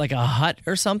to get it like a hut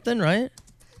or something, right?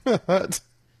 Hut.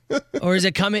 Or is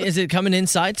it coming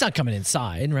inside? It's not coming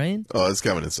inside, right? Oh, it's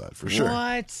coming inside for sure.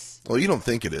 What? Well, you don't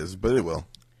think it is, but it will.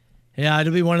 Yeah,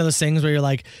 it'll be one of those things where you're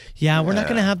like, we're not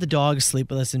going to have the dog sleep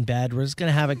with us in bed. We're just going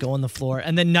to have it go on the floor.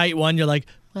 And then night one, you're like,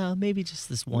 well, maybe just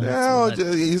this one. No,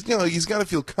 he's got to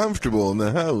feel comfortable in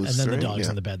the house. And then the dog's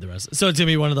in the bed the rest. So it's going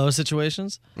to be one of those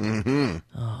situations? Mm-hmm.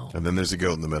 Oh. And then there's a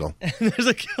goat in the middle. And there's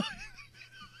a goat.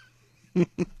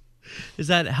 Is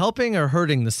that helping or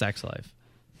hurting the sex life?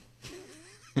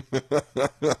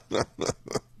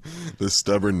 The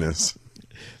stubbornness.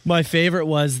 My favorite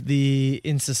was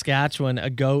in Saskatchewan, a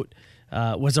goat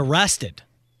was arrested.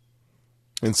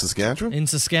 In Saskatchewan? In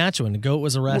Saskatchewan, a goat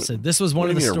was arrested. This was one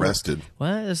of the stories. Arrested?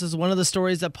 What? This is one of the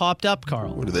stories that popped up,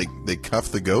 Carl. What, do they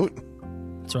cuff the goat?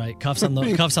 That's right. Cuffs on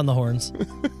the horns.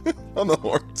 On the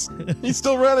horns. He's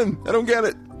still running. I don't get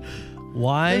it.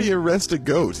 Why? How do you arrest a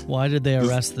goat? Why did they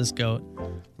arrest this goat?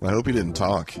 I hope he didn't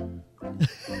talk.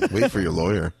 Wait for your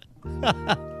lawyer.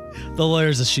 The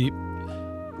lawyer's a sheep.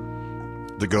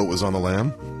 The goat was on the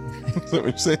lamb? Is that what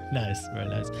you're saying? Nice. Very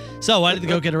nice. So why did the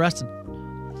goat get arrested?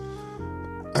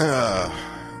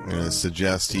 I'm going to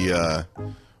suggest he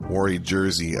wore a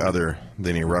jersey other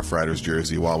than a Rough Riders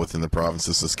jersey while within the province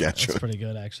of Saskatchewan. That's pretty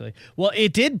good, actually. Well,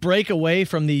 it did break away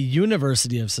from the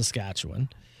University of Saskatchewan.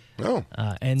 Oh,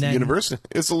 and then university.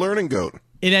 It's a learning goat.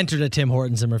 It entered a Tim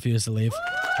Hortons and refused to leave.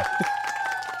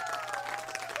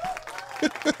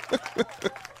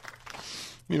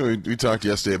 We talked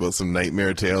yesterday about some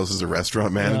nightmare tales as a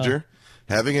restaurant manager.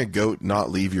 Having a goat not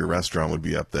leave your restaurant would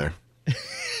be up there.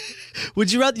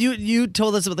 Would you rather you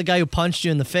told us about the guy who punched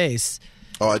you in the face?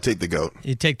 Oh, I'd take the goat.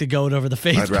 You'd take the goat over the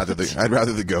face. I'd rather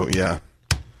the goat. Yeah,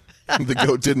 the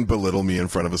goat didn't belittle me in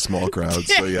front of a small crowd,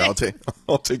 so yeah, I'll take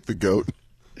the goat.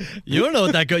 You don't know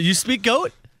what that goat. You speak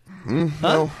goat?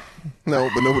 No, but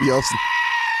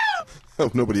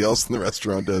nobody else in the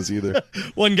restaurant does either.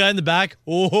 One guy in the back.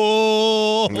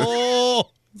 Oh,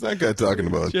 what's that guy talking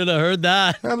about? Should have heard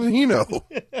that. How did he know?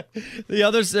 The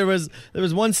others, there was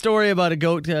one story about a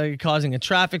goat causing a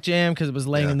traffic jam because it was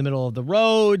laying in the middle of the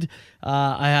road.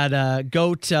 I had a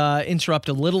goat interrupt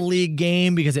a little league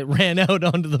game because it ran out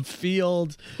onto the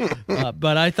field.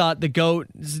 But I thought the goat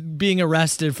being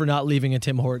arrested for not leaving a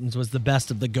Tim Hortons was the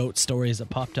best of the goat stories that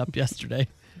popped up yesterday.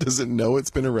 Does it know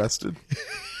it's been arrested?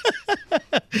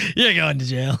 You're going to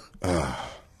jail.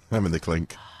 I'm in the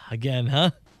clink. Again,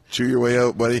 huh? Chew your way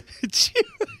out, buddy.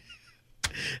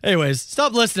 Anyways,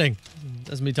 stop listening.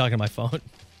 That's me talking to my phone.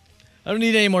 I don't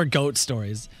need any more goat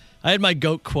stories. I had my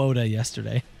goat quota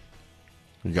yesterday.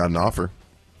 You got an offer.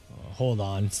 Oh, hold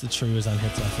on. It's the Trues on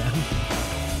Hits FM.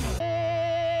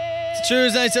 It's the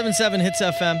Trues 977 Hits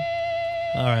FM.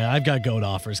 All right, I've got goat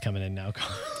offers coming in now.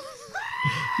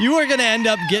 You are going to end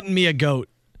up getting me a goat.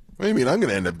 What do you mean I'm going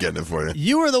to end up getting it for you?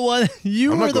 You were the one.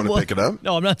 I'm not going to pick it up.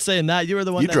 No, I'm not saying that. You were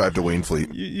the one. You drive to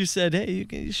Wainfleet. You said, hey,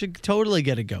 you should totally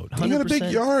get a goat. 100%. You got a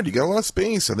big yard. You got a lot of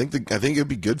space. I think it'd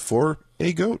be good for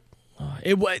a goat.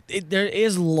 There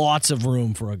is lots of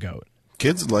room for a goat.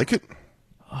 Kids would like it.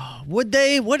 Would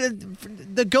they?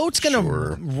 The goat's going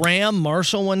to ram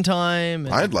Marshall one time.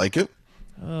 I'd like it.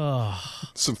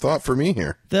 Some thought for me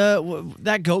here.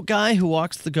 That goat guy who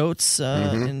walks the goats.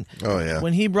 And oh yeah.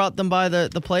 When he brought them by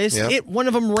the place, one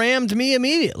of them rammed me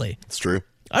immediately. It's true.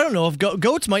 I don't know if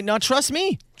goats might not trust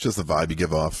me. It's just the vibe you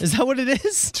give off. Is that what it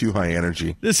is? Too high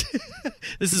energy. This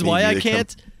is why I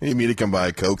can't. You need me to come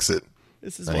by, coax it.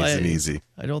 This is nice why and easy.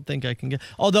 I don't think I can get.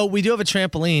 Although we do have a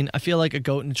trampoline, I feel like a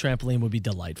goat and a trampoline would be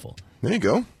delightful. There you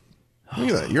go. Look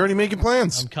at that. You're already making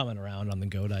plans. I'm coming around on the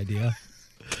goat idea.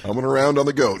 Coming around on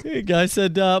the goat. Hey, guy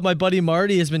said, my buddy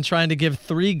Marty has been trying to give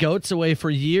 3 goats away for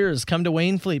years. Come to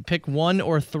Wainfleet, pick 1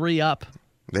 or 3 up.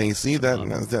 Then you see that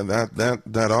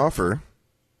offer.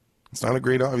 It's not a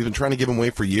great offer. You've been trying to give them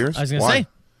away for years. I was going to say.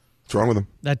 What's wrong with them?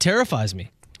 That terrifies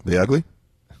me. They ugly?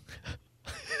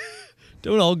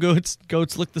 Don't all goats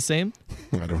look the same?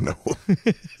 I don't know.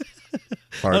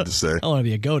 Hard to say. I don't want to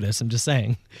be a goatess. I'm just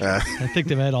saying. I think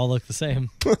they might all look the same.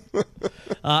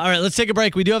 All right, let's take a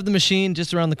break. We do have the machine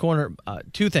just around the corner.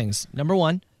 2 things. Number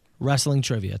 1, wrestling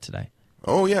trivia today.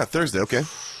 Oh, yeah, Thursday. Okay.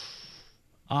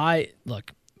 I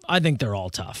think they're all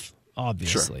tough,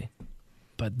 obviously. Sure.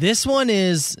 But this one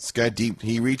is... This guy deep.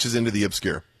 He reaches into the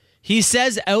obscure. He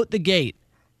says out the gate,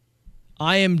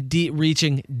 I am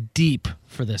reaching deep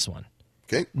for this one.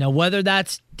 Okay. Now, whether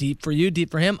that's deep for you, deep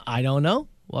for him, I don't know.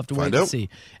 We'll have to wait and see.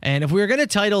 And if we were going to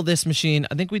title this machine,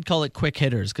 I think we'd call it Quick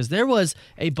Hitters, because there was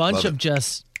a bunch of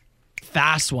just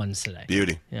fast ones today.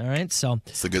 Beauty. All right, so...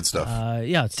 It's the good stuff.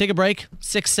 Yeah, let's take a break.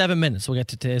 6-7 minutes. We'll get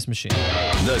to today's machine.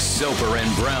 The Soper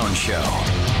and Brown Show.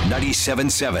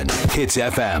 97.7 Hits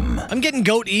FM. I'm getting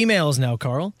goat emails now,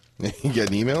 Carl. You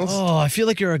getting emails? Oh, I feel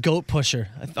like you're a goat pusher.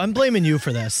 I'm blaming you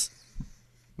for this.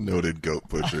 Noted goat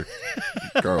pusher.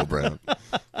 Carl Brown.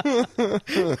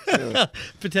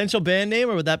 Potential band name,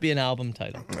 or would that be an album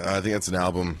title? I think that's an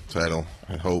album title,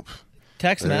 I hope.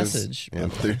 Text message. Yeah,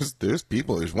 there's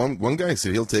people. There's one guy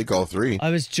said he'll take all 3. I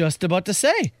was just about to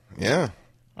say. Yeah.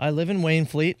 I live in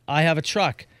Wainfleet. I have a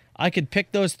truck. I could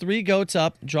pick those 3 goats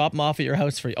up, drop them off at your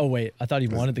house for you. Oh, wait. I thought he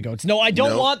wanted the goats. No, I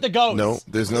don't want the goats. No,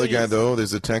 there's another guy, though.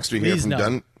 There's a texter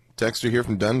here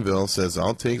from Dunville says,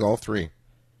 I'll take all 3.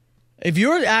 If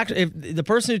the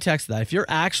person who texted that, if you're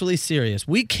actually serious,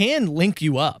 we can link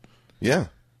you up. Yeah.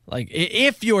 Like,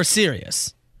 if you're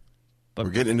serious. But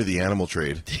we're getting into the animal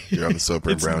trade here on the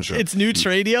Soper and Brown Show. It's new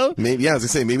Tradio? Maybe, yeah, as I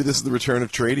say, maybe this is the return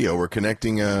of Tradio. We're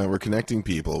connecting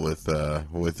people with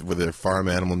their farm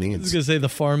animal needs. I was going to say the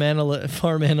farm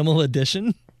animal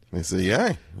edition. They say,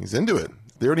 yeah, he's into it.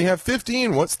 They already have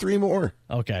 15. What's 3 more?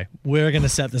 Okay, we're going to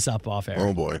set this up off air.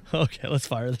 Oh, boy. Okay, let's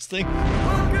fire this thing.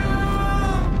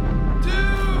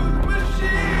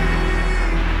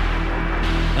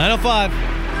 905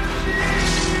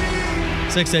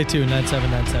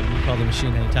 682-9797. You call the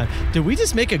machine anytime. Did we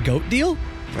just make a goat deal?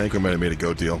 I think we might have made a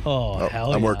goat deal. Oh,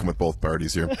 hell I'm yeah. working with both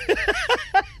parties here.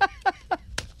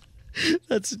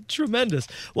 That's tremendous.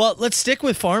 Well, let's stick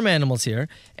with farm animals here.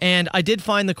 And I did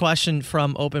find the question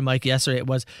from Open Mic yesterday. It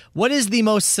was, what is the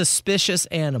most suspicious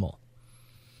animal?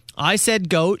 I said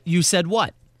goat. You said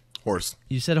what? Horse.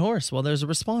 You said horse. Well, there's a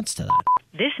response to that.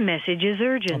 This message is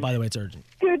urgent. Oh, by the way, it's urgent.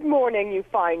 Good morning, you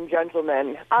fine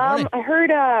gentlemen. Morning. I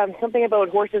heard something about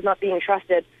horses not being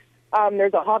trusted.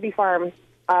 There's a hobby farm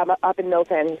up in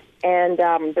Milton, and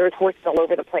there's horses all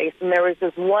over the place. And there was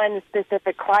this one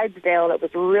specific Clydesdale that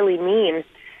was really mean.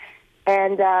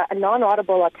 And a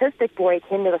non-audible autistic boy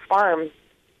came to the farm,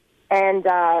 and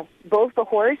both the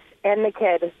horse and the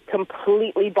kid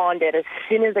completely bonded as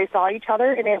soon as they saw each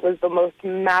other, and it was the most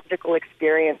magical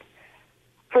experience.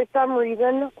 For some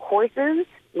reason, horses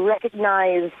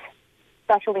recognize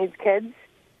special needs kids,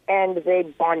 and they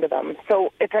bond to them.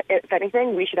 So, if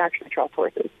anything, we should actually trust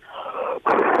horses.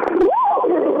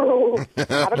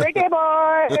 Have a great day,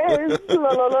 boys! La,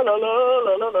 la, la, la,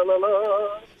 la, la, la,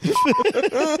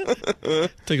 la.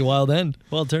 Took a wild end.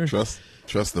 Well turned.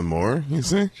 Trust them more, you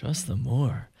say? Trust them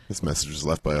more. This message was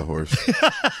left by a horse.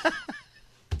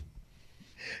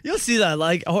 You'll see that.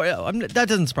 Like that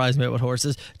doesn't surprise me with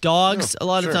horses. Dogs, a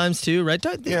lot of times too, right?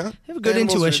 They have a good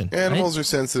intuition. Animals are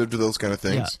sensitive to those kind of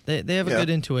things. Yeah, they have a good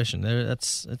intuition.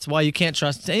 That's why you can't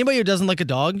trust anybody who doesn't like a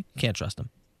dog. Can't trust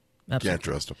them. Absolutely. Can't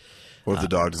trust them. What if the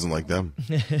dog doesn't like them?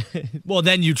 Well,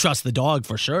 then you trust the dog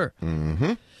for sure.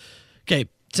 Mm-hmm. Okay,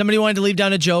 somebody wanted to leave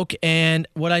down a joke, and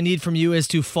what I need from you is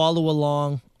to follow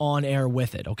along on air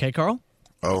with it. Okay, Carl?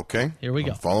 Okay. Here we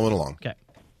go. Following along. Okay.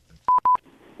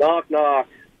 Knock, knock.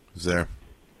 Who's there?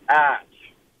 Atch.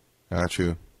 Not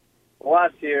you.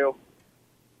 Bless you.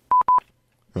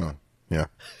 Oh, yeah.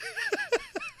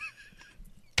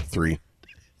 3.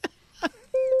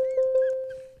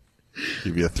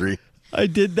 Give you a 3. I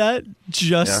did that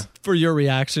just for your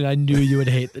reaction. I knew you would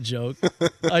hate the joke.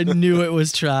 I knew it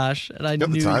was trash, and I knew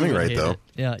the timing you would right hate though. It.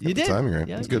 Yeah, you Got did. The timing right.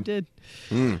 Yeah, That's you good.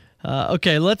 did.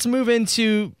 Okay, let's move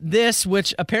into this,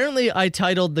 which apparently I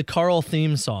titled the Carl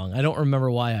theme song. I don't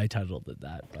remember why I titled it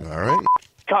that. But. All right.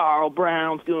 Carl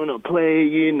Brown's gonna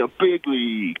play in the big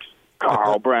leagues.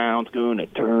 Carl Brown's gonna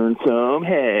turn some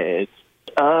heads.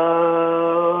 Oh,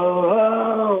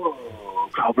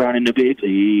 Carl Brown in the big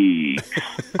leagues.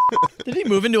 Did he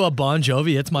move into a Bon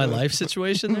Jovi It's My Life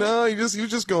situation? No, he was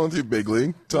just going through big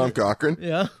league. Tom Cochran.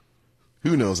 Yeah.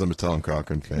 Who knows I'm a Tom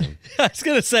Cochran fan? I was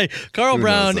going to say, Carl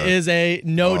Brown is a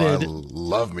noted I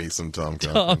love me some Tom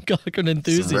Cochran. Tom Cochran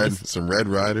enthusiast. Some Red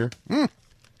Rider. How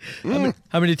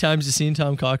many times have you seen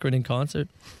Tom Cochran in concert?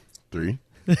 3.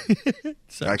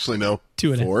 Actually, no.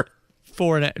 2.5.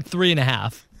 4.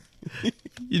 3.5.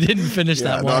 You didn't finish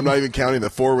that one. No, I'm not even counting the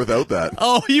 4 without that.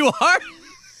 Oh, you are?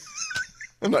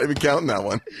 I'm not even counting that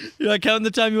one. You're not counting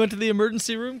the time you went to the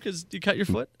emergency room because you cut your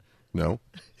foot? No.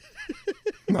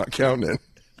 Not counting it.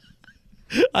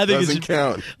 I think Doesn't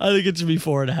count. I think it should be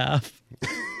 4.5.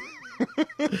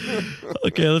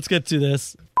 Okay, let's get to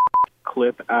this.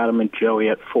 Clip Adam and Joey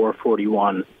at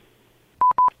 4:41.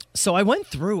 So I went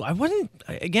through.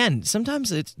 Again,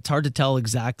 sometimes it's hard to tell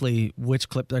exactly which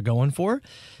clip they're going for.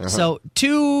 So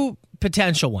 2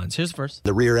 potential ones. Here's the first.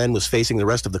 The rear end was facing the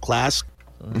rest of the class.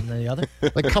 And the other.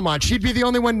 Like, come on, she'd be the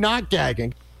only one not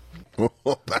gagging. I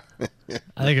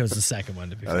think it was the second one,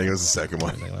 to be fair. I think it was the second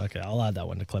one. Okay, I'll add that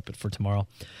one to clip it for tomorrow.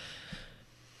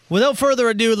 Without further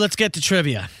ado, let's get to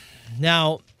trivia.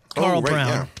 Now, Carl Brown.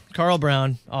 Yeah. Carl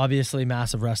Brown, obviously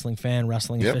massive wrestling fan,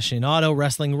 wrestling aficionado,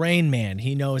 wrestling Rain Man.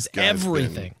 He knows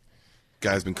everything.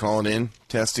 Guy's been calling in,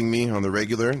 testing me on the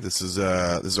regular. This is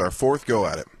our 4th go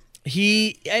at it.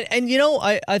 And you know,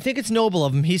 I think it's noble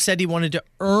of him. He said he wanted to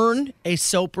earn a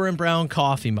Soper and Brown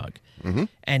coffee mug. Mm-hmm.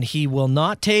 And he will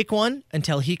not take one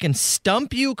until he can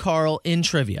stump you, Carl, in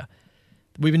trivia.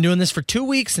 We've been doing this for 2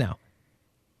 weeks now.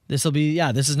 This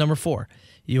is number 4.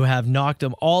 You have knocked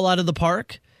them all out of the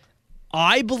park.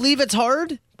 I believe it's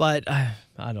hard, but I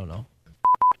don't know.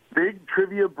 Big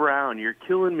Trivia Brown, you're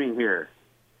killing me here.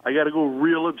 I got to go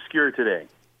real obscure today.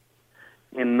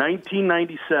 In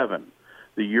 1997,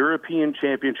 the European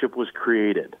Championship was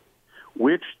created.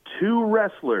 Which 2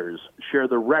 wrestlers share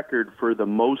the record for the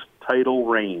most title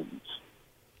reigns?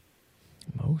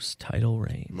 Most title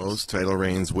reigns. Most title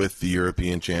reigns with the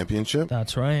European Championship.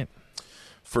 That's right.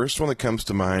 First one that comes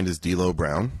to mind is D'Lo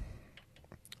Brown.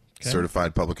 Okay.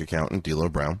 Certified public accountant, D'Lo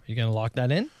Brown. You going to lock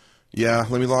that in? Yeah,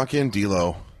 let me lock in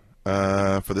D'Lo.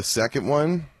 For the second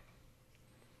one,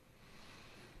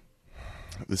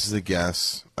 this is a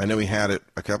guess. I know he had it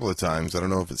a couple of times. I don't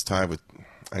know if it's tied with...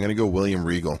 I'm going to go William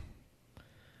Regal.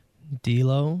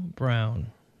 D'Lo Brown.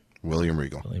 William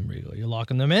Regal. You're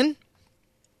locking them in?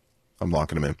 I'm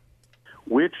locking them in.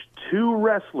 Which 2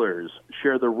 wrestlers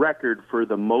share the record for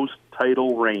the most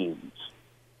title reigns?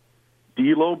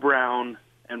 D'Lo Brown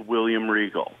and William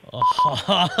Regal.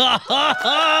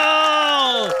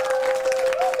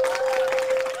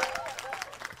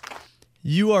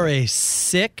 You are a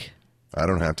sick... I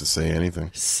don't have to say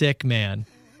anything. Sick man.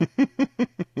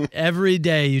 Every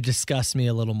day you disgust me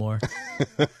a little more.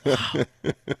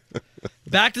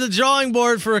 Back to the drawing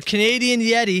board for a Canadian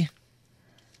Yeti.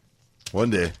 One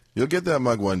day. You'll get that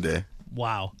mug one day.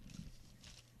 Wow.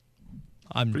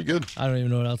 I'm pretty good. I don't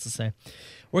even know what else to say.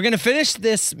 We're going to finish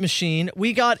this machine.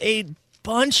 We got a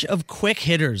bunch of quick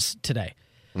hitters today.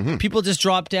 Mm-hmm. People just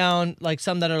drop down, like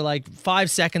some that are like 5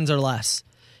 seconds or less.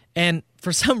 And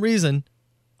for some reason,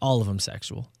 all of them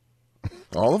sexual.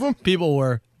 All of them? People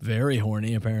were very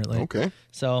horny, apparently. Okay.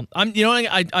 So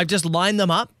I've just lined them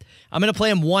up. I'm going to play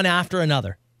them one after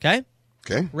another. Okay?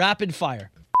 Okay. Rapid fire.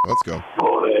 Let's go.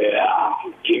 Oh, yeah.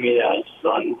 Give me that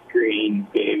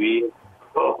sunscreen, baby.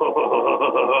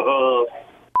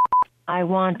 I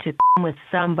want to with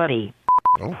somebody.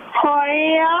 Oh. Oh,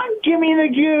 yeah. Give me the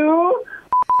Jew.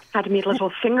 Had to meet a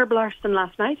little finger blursting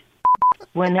last night.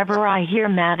 Whenever I hear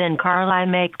Matt and Carl, I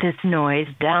make this noise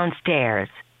downstairs.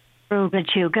 Ooga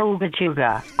chooga, ooga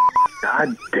chooga.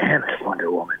 God damn it, Wonder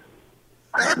Woman.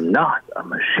 I'm not a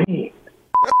machine.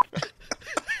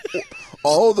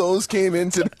 All those came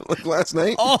in last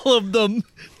night? All of them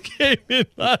came in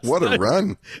last night. What a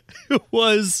run. It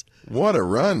was... What a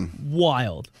run.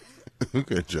 Wild.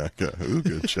 Ooga chaka,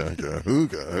 ooga chaka,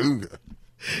 ooga, ooga.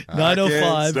 905. I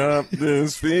can't stop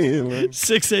this feeling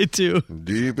 682.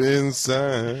 deep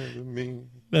inside of me.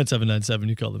 9797.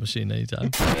 You call the machine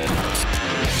anytime.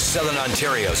 Southern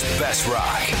Ontario's best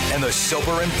rock and the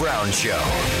Soper and Brown Show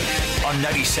on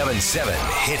 97.7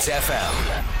 Hits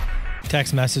FM.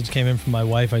 Text message came in from my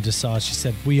wife. I just saw it. She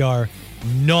said, we are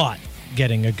not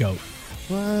getting a goat.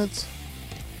 What?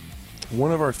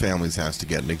 One of our families has to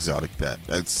get an exotic pet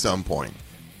at some point.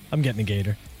 I'm getting a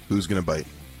gator. Who's going to bite?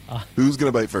 Who's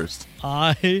going to bite first?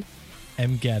 I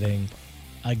am getting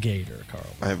a gator, Carl.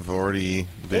 I've already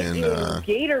been... It is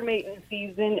gator mating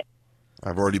season.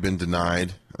 I've already been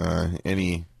denied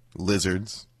any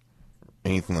lizards,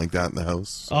 anything like that in the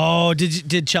house. Oh,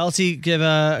 did Chelsea give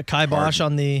a kibosh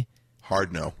on the...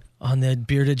 Hard no. On the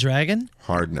bearded dragon?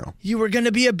 Hard no. You were going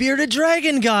to be a bearded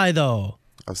dragon guy, though.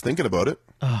 I was thinking about it.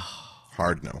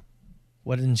 Hard no.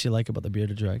 What didn't you like about the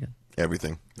bearded dragon?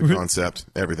 Everything. The concept.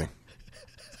 Everything.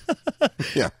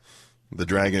 Yeah. The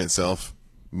dragon itself.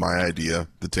 My idea.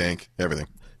 The tank. Everything.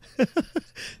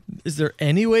 Is there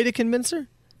any way to convince her?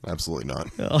 Absolutely not.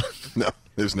 Oh. No,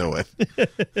 there's no way.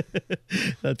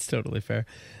 That's totally fair.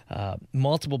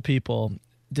 Multiple people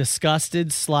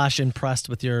disgusted / impressed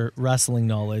with your wrestling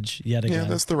knowledge yet again. Yeah,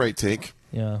 that's the right take.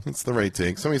 Yeah. That's the right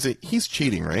take. Somebody say, he's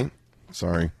cheating, right?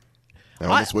 Sorry.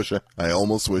 I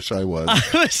almost wish I was.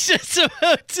 I was just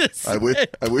about to say.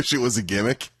 I wish it was a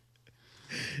gimmick.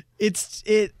 It's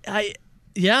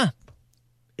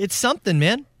something,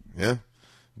 man. Yeah.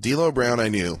 D'Lo Brown, I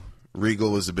knew.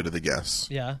 Regal was a bit of the guess.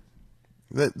 Yeah.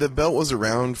 The belt was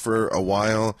around for a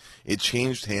while. It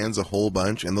changed hands a whole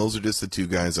bunch, and those are just the two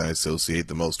guys I associate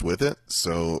the most with it.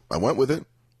 So I went with it,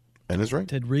 and it's right.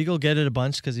 Did Regal get it a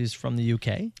bunch because he's from the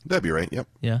UK? That'd be right, yep.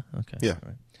 Yeah, okay. Yeah.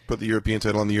 Right. Put the European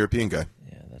title on the European guy.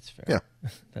 Yeah, that's fair. Yeah.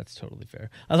 That's totally fair.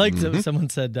 I like someone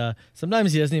said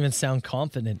sometimes he doesn't even sound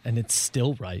confident, and it's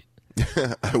still right.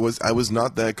 I was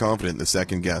not that confident in the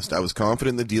second guest. I was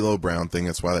confident in the D'Lo Brown thing.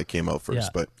 That's why that came out first. Yeah.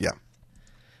 But yeah.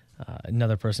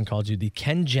 Another person called you the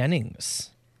Ken Jennings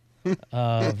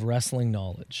of wrestling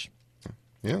knowledge.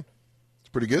 Yeah. It's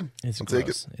pretty good. It's I'll gross. take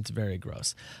it. It's very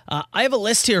gross. I have a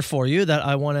list here for you that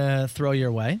I want to throw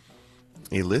your way.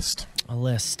 A list? A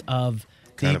list of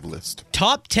kind of list.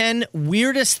 Top 10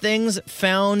 weirdest things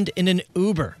found in an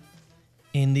Uber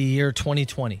in the year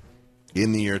 2020.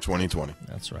 In the year 2020.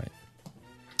 That's right.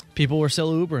 People were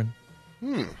still Ubering.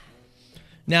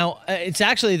 Now, it's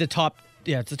actually the top...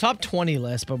 Yeah, it's the top 20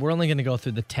 list, but we're only going to go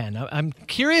through the 10. I'm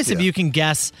curious if you can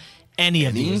guess any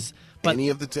of these. But any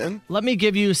of the 10? Let me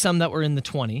give you some that were in the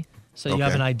 20, so you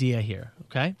have Okay. an idea here,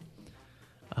 okay?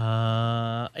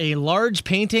 A large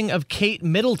painting of Kate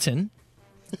Middleton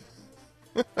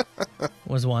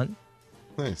was one.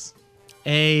 Nice.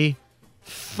 A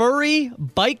furry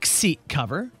bike seat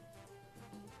cover.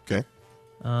 Okay.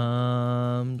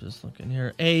 Just looking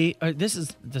here. This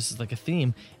is like a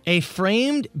theme. A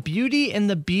framed Beauty and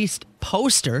the Beast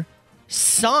poster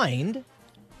signed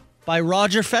by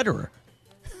Roger Federer.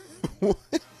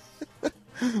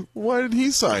 Why did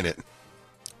he sign it?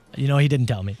 You know, he didn't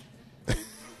tell me.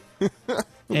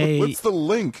 What's the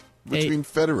link between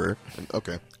Federer and...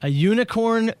 Okay. A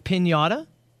unicorn pinata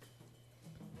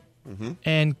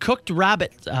and cooked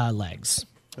rabbit legs.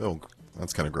 Oh,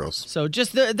 that's kind of gross. So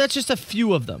that's just a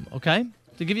few of them, okay?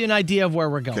 To give you an idea of where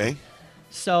we're going. Okay.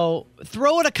 So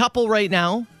throw it a couple right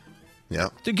now. Yeah.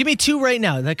 So give me two right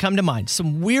now that come to mind.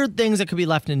 Some weird things that could be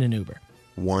left in an Uber.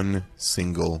 One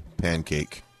single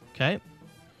pancake. Okay.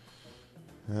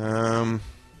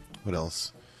 What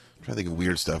else? I'm trying to think of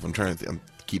weird stuff. I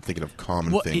keep thinking of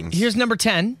common things. Here's number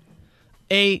 10.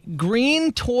 A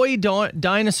green toy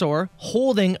dinosaur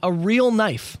holding a real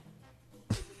knife.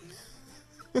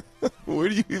 Where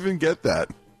do you even get that?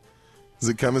 Does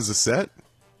it come as a set?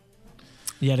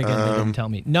 Yet again, they didn't tell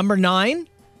me. Number 9.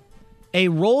 A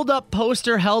rolled up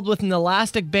poster held with an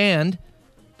elastic band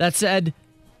that said,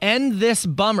 "End this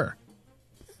bummer."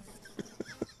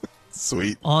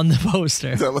 Sweet. On the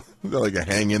poster. Is that like a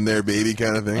hang in there baby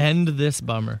kind of thing? End this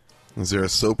bummer. Is there a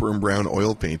Soper and Brown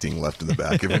oil painting left in the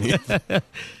back of any?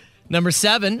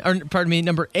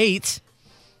 Number 8.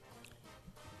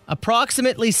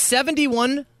 Approximately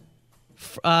 71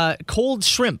 cold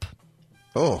shrimp.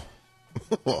 Oh.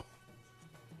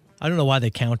 I don't know why they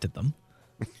counted them.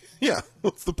 Yeah,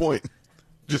 what's the point?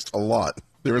 Just a lot.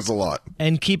 There is a lot.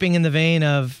 And keeping in the vein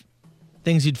of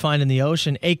things you'd find in the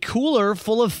ocean, a cooler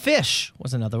full of fish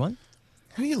was another one.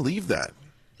 How do you leave that?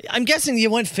 I'm guessing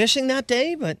you went fishing that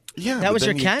day, but that was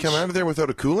your catch? You come out of there without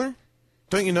a cooler?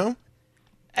 Don't you know?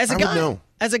 As a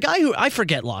guy who I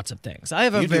forget lots of things. I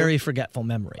have a very forgetful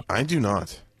memory. I do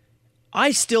not. I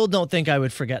still don't think I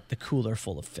would forget the cooler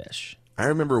full of fish. I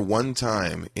remember one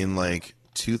time in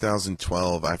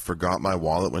 2012, I forgot my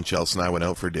wallet when Chelsea and I went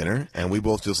out for dinner, and we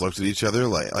both just looked at each other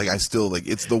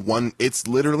it's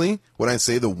literally, when I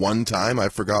say the one time I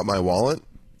forgot my wallet,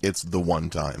 it's the one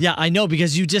time. Yeah, I know,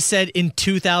 because you just said in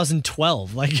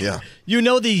 2012. You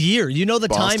know the year, you know the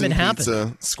Boston time it happened.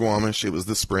 Pizza, Squamish, it was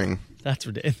the spring. That's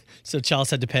ridiculous. So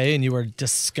Chelsea had to pay, and you were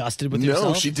disgusted with yourself?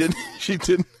 No, she didn't. She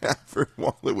didn't have her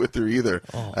wallet with her either.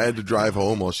 I had to drive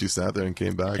home while she sat there and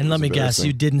came back. And let me guess,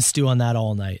 you didn't stew on that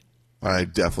all night. I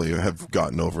definitely have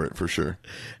gotten over it for sure.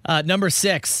 Number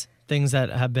 6, things that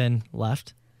have been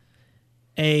left.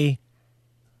 A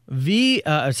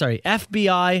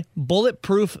FBI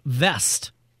bulletproof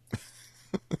vest.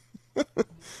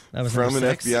 That was from an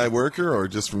 6. FBI worker or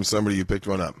just from somebody you picked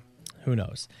one up? Who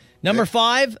knows? Number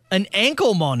 5, an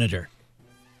ankle monitor.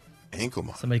 Ankle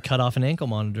monitor. Somebody cut off an ankle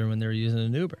monitor when they were using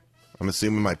an Uber. I'm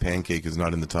assuming my pancake is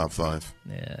not in the top 5.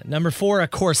 Yeah. Number 4, a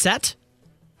corset.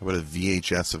 How about a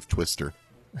VHS of Twister?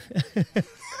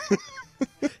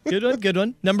 Good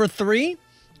one. Number 3,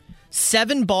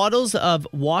 7 bottles of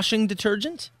washing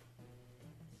detergent.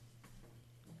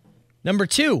 Number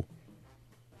 2,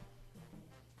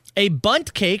 a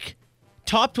bundt cake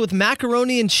topped with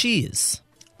macaroni and cheese.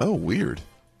 Oh, weird.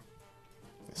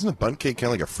 Isn't a bundt cake kind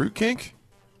of like a fruit cake?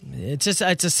 It's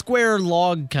a square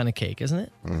log kind of cake, isn't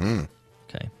it? Mm-hmm.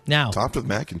 Okay. Now, topped with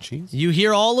mac and cheese? You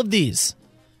hear all of these.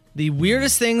 The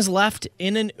weirdest things left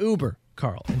in an Uber,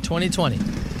 Carl, in 2020.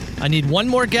 I need one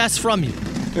more guess from you.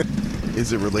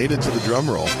 Is it related to the drum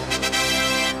roll?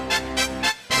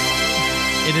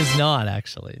 It is not,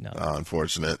 actually, no. Oh,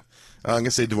 unfortunate. I'm going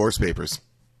to say divorce papers.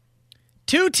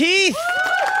 2 teeth!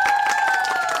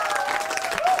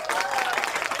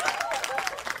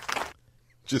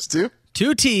 Just 2?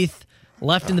 2 teeth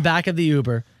left in the back of the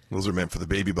Uber. Those are meant for the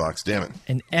baby box, damn it.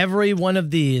 And every one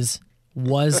of these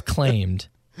was claimed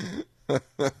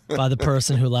by the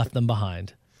person who left them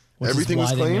behind. Everything is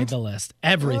why was claimed? They made the list.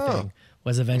 Everything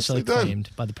was eventually claimed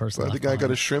by the person. But the guy got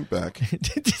his shrimp back.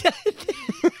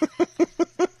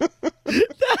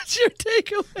 That's your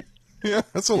takeaway. Yeah,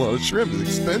 that's a lot of shrimp.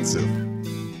 It's expensive.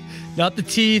 Not the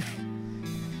teeth,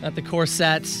 not the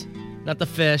corsets, not the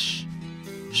fish.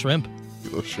 Shrimp.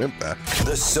 Get those shrimp back.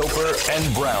 The Soper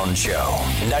and Brown Show.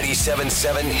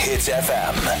 97.7 Hits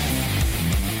FM.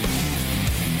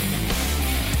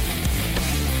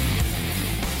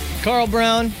 Carl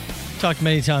Brown talked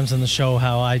many times on the show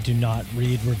how I do not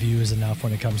read reviews enough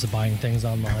when it comes to buying things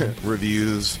online.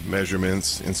 Reviews,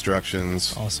 measurements,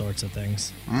 instructions. All sorts of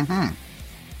things. Mm-hmm.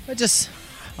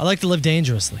 I like to live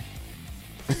dangerously.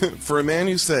 For a man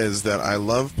who says that I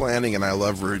love planning and I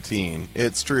love routine,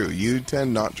 it's true. You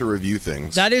tend not to review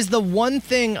things. That is the one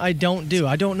thing I don't do.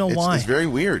 I don't know why. It's very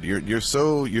weird. You're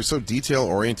so detail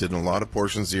oriented in a lot of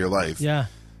portions of your life. Yeah.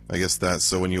 I guess that's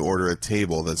so when you order a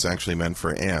table that's actually meant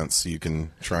for ants, you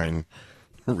can try and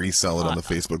resell it on the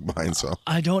Facebook buy and sell.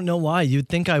 I don't know why. You'd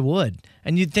think I would.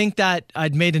 And you'd think that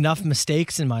I'd made enough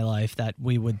mistakes in my life that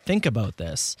we would think about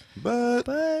this. But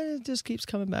it just keeps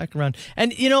coming back around.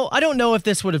 And, I don't know if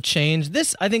this would have changed.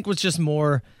 This, I think, was just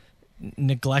more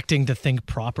neglecting to think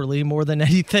properly more than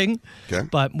anything. Okay.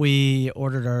 But we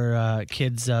ordered our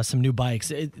kids some new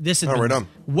bikes. This had been right on.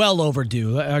 well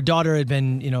overdue. Our daughter had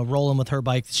been, rolling with her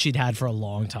bike she'd had for a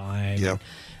long time. Yeah.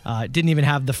 Didn't even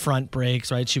have the front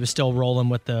brakes, right? She was still rolling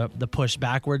with the push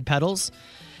backward pedals.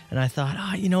 And I thought,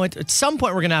 at some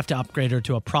point we're going to have to upgrade her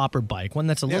to a proper bike, one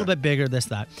that's a little bit bigger, this,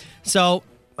 that. So,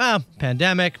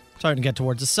 pandemic, starting to get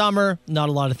towards the summer, not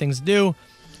a lot of things to do.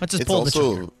 Let's just pull the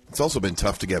trigger. It's also been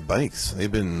tough to get bikes. They've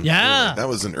been that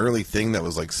was an early thing that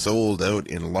was like sold out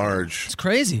in large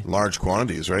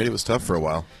quantities, right? It was tough for a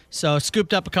while. So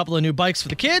scooped up a couple of new bikes for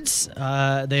the kids.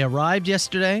 They arrived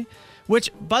yesterday,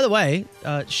 which, by the way,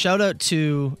 shout out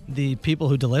to the people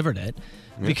who delivered it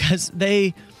because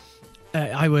they.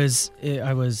 I was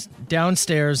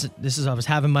downstairs. I was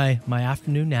having my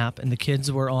afternoon nap, and the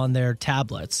kids were on their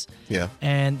tablets. Yeah.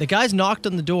 And the guys knocked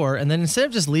on the door, and then instead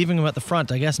of just leaving them at the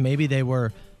front, I guess maybe they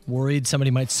were worried somebody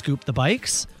might scoop the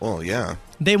bikes. Well, yeah.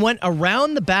 They went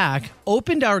around the back,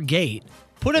 opened our gate,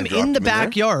 put them in the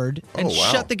backyard, and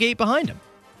shut the gate behind them.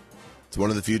 It's one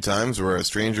of the few times where a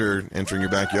stranger entering your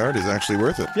backyard is actually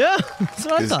worth it. Yeah, that's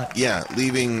what I thought. Yeah,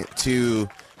 leaving 2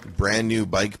 brand new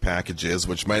bike packages,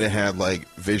 which might have had like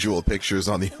visual pictures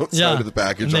on the outside of the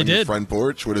package on your front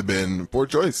porch, would have been poor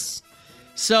choice.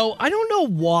 So I don't know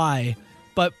why,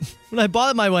 but when I bought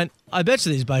them, I went, I bet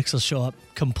you these bikes will show up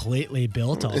completely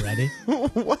built already.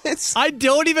 What? I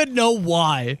don't even know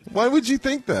why. Why would you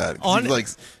think that?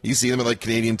 You see them at like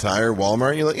Canadian Tire, Walmart,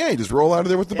 and you're like, yeah, you just roll out of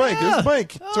there with the bike. There's the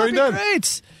bike. It's already done.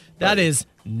 Great. That is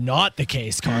not the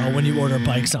case, Carl, when you order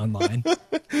bikes online.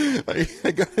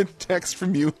 I got a text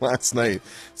from you last night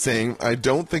saying, I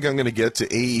don't think I'm going to get to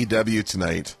AEW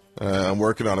tonight. I'm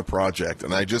working on a project.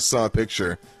 And I just saw a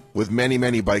picture with many,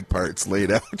 many bike parts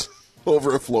laid out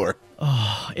over a floor.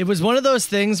 Oh, it was one of those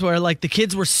things where like the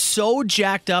kids were so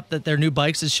jacked up that their new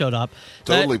bikes had showed up.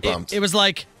 Totally pumped. It was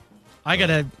like,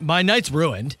 my night's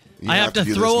ruined. You I have to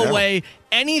do throw this now. away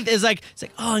it's like,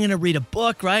 oh, I'm going to read a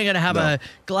book, right? I'm going to have a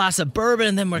glass of bourbon,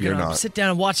 and then we're going to not. sit down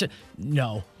and watch it.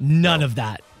 No, none of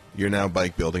that. You're now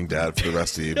bike building dad for the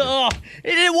rest of the evening. Oh,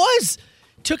 it was.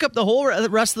 Took up the whole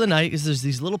rest of the night because there's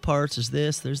these little parts. There's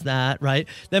this, there's that, right?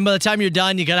 Then by the time you're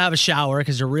done, you got to have a shower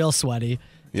because you're real sweaty.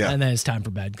 Yeah. And then it's time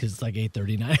for bed because it's like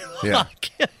 8:39.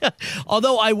 Yeah.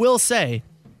 Although I will say,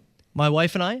 my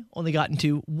wife and I only got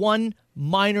into one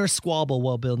minor squabble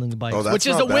while building the bike, which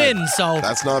is not a bad. win. So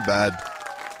that's not bad.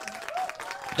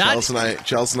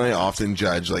 Chelsea and I often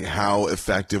judge like how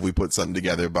effective we put something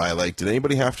together by like, did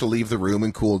anybody have to leave the room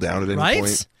and cool down at any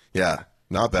point? Yeah,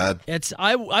 not bad.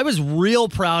 I was real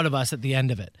proud of us at the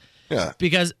end of it. Yeah.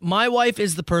 Because my wife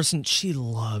is the person, she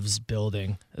loves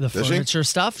building the furniture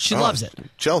stuff. She loves it.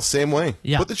 Chelsea, same way.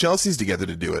 Yeah. Put the Chelseas together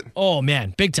to do it. Oh,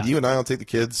 man, big time. You and I will take the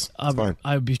kids. It's fine.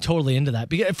 I would be totally into that.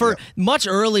 Because much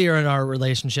earlier in our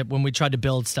relationship, when we tried to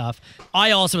build stuff,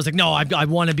 I also was like, no, I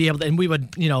want to be able to, and we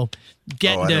would,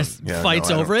 get into fights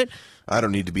over it. I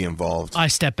don't need to be involved. I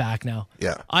step back now.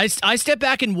 Yeah. I step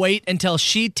back and wait until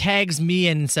she tags me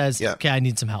in and says, okay, I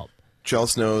need some help.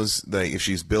 Chelsea knows that if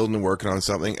she's building and working on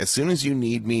something, as soon as you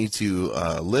need me to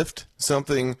lift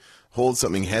something, hold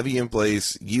something heavy in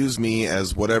place, use me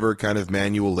as whatever kind of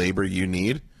manual labor you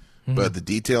need. Mm-hmm. But the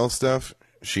detail stuff,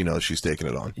 she knows she's taking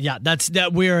it on. Yeah,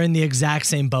 that we're in the exact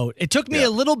same boat. It took me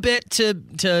a little bit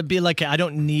to be like, I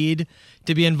don't need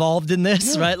to be involved in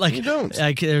this, right? Like, you don't.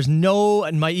 Like, there's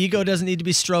and my ego doesn't need to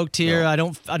be stroked here.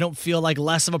 No. I don't feel like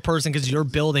less of a person because you're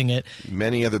building it.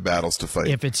 Many other battles to fight.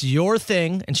 If it's your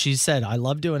thing, and she said, I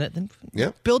love doing it, then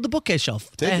build the bookcase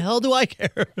shelf. The hell do I care?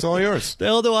 It's all yours. The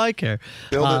hell do I care?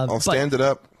 Build it. I'll stand it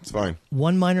up. It's fine.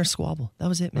 One minor squabble. That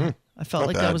was it, man. I felt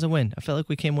like that was a win. I felt like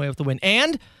we came away with the win.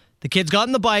 And the kids got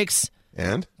in the bikes.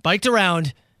 And? Biked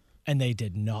around, and they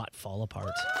did not fall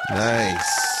apart. Nice.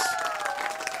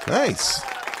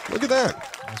 Look at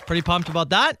that. I was pretty pumped about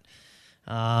that.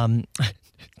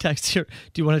 Text here.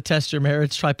 Do you want to test your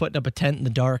marriage? Try putting up a tent in the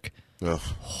dark. Ugh.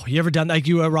 Oh, you ever done like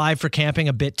you arrived for camping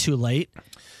a bit too late?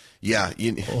 Yeah,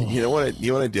 you know what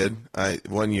I did?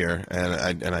 One year,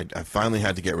 and I finally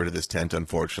had to get rid of this tent.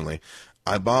 Unfortunately,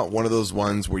 I bought one of those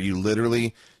ones where you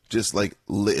literally just like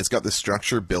it's got the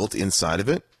structure built inside of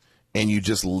it, and you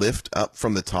just lift up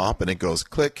from the top, and it goes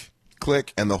click,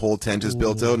 click, and the whole tent is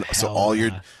built out. So all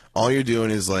you're doing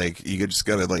is like you just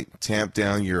gotta like tamp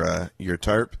down your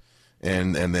tarp,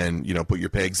 and then put your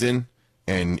pegs in,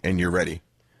 and you're ready,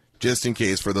 just in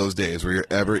case for those days where you're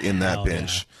ever in that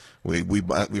pinch. Yeah. We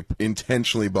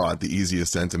intentionally bought the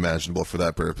easiest tent imaginable for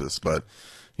that purpose, but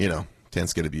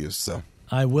tents get abused. So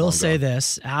I will say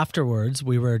this: afterwards,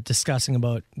 we were discussing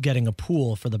about getting a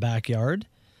pool for the backyard.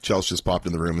 Chelsea just popped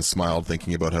in the room and smiled,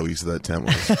 thinking about how easy that tent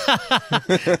was.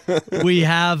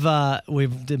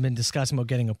 We've been discussing about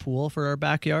getting a pool for our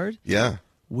backyard. Yeah,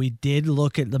 we did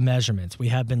look at the measurements. We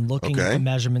have been looking at the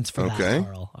measurements for that,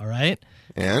 Carl. All right,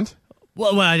 and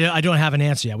I don't have an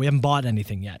answer yet. We haven't bought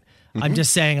anything yet. Mm-hmm. I'm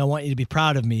just saying I want you to be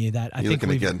proud of me that you're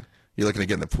looking at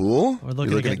getting a pool. You're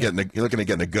looking at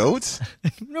getting a goat.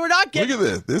 No, we're not getting. Look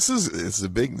at this. This is a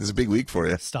big week for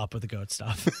you. Stop with the goat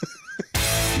stuff.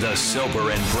 The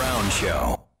Soper and Brown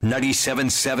Show,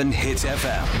 97.7 Hits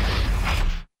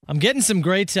FM. I'm getting some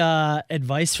great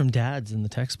advice from dads in the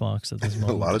text box at this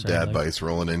moment. A lot of dad advice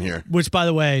rolling in here. Which, by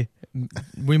the way,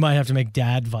 we might have to make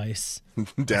dad advice.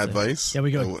 Dad advice? Yeah,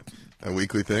 we go. A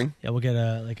weekly thing? Yeah, we'll get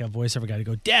a voiceover guy to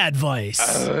go, Dad Vice.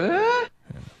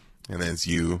 And then it's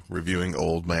you reviewing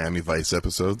old Miami Vice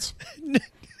episodes?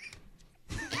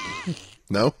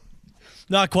 No?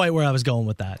 Not quite where I was going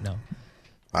with that, no.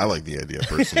 I like the idea,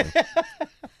 personally.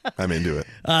 I'm into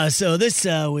it. So this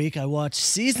week I watched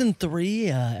Season 3,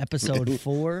 Episode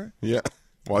 4. Yeah.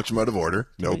 Watch them out of order.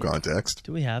 No context.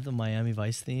 Do we have the Miami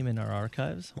Vice theme in our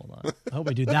archives? Hold on. I hope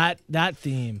we do. That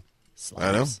theme slaps.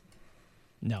 I know.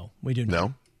 No, we do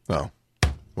not. No?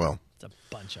 Oh. Well. It's a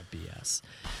bunch of BS.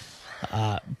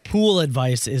 Pool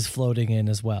advice is floating in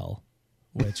as well,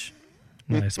 which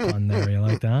nice pun there. You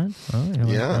like that? Oh, you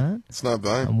like that? It's not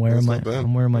bad. I'm wearing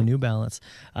my New Balance.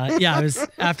 I was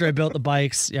after I built the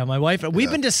bikes. Yeah, my wife. We've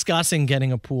been discussing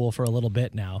getting a pool for a little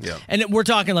bit now. Yeah. And we're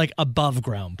talking like above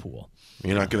ground pool.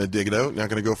 You're not going to dig it out? You're not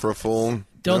going to go for a full...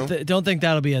 Don't think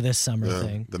that'll be a this summer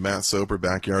thing. The Matt Soper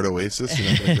backyard oasis.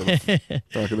 You're not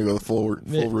going to go the full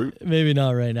route. Maybe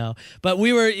not right now. But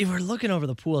you were looking over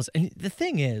the pools, and the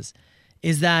thing is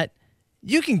that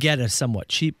you can get a somewhat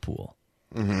cheap pool.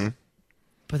 Mm-hmm.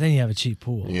 But then you have a cheap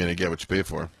pool. You're going to get what you pay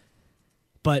for.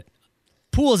 But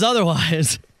pools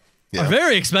otherwise are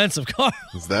very expensive, Carl.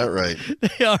 Is that right?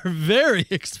 They are very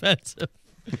expensive.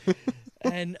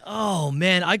 And oh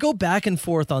man, I go back and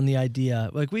forth on the idea.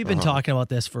 Like we've been talking about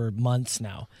this for months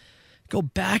now. Go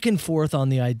back and forth on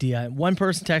the idea. One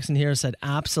person texting here said,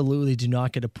 absolutely do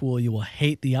not get a pool. You will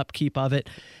hate the upkeep of it.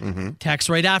 Text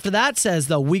right after that says,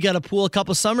 though, we got a pool a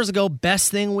couple summers ago. Best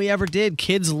thing we ever did.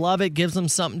 Kids love it. Gives them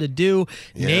something to do.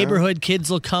 Yeah. Neighborhood kids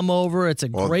will come over. It's a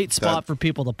great spot for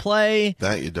people to play.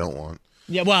 That you don't want.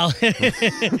 Yeah, well,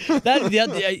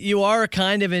 you are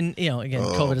kind of in, again,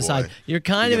 COVID aside, you're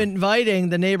kind of inviting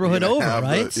the neighborhood over,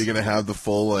 right? You're going to have the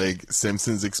full,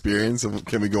 Simpsons experience of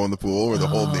can we go in the pool where the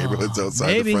whole neighborhood's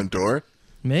outside the front door?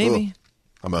 Maybe. Ugh,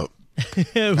 I'm out.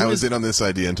 I was in on this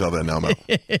idea until then. Now I'm out.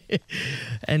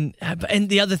 And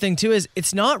the other thing, too, is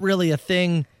it's not really a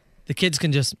thing the kids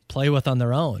can just play with on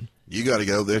their own. You got to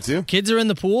get out there, too. Kids are in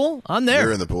the pool. I'm there.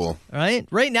 You're in the pool. Right?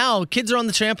 Right now, kids are on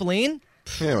the trampoline.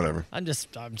 Yeah, whatever.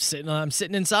 I'm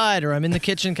sitting inside, or I'm in the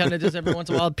kitchen, kind of just every once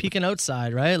in a while peeking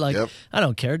outside, right? I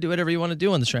don't care. Do whatever you want to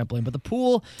do on the trampoline. But the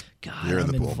pool, God, You're in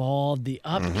the pool. Involved. The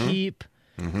upkeep.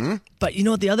 But you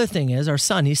know what the other thing is? Our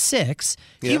son, he's 6.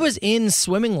 Yeah. He was in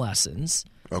swimming lessons.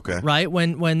 Okay. Right?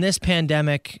 When this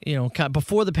pandemic,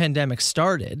 before the pandemic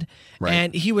started, right.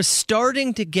 And he was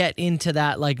starting to get into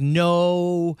that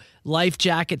no life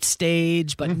jacket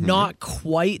stage, but not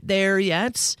quite there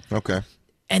yet. Okay.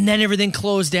 And then everything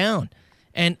closed down.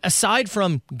 And aside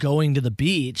from going to the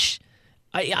beach,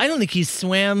 I don't think he's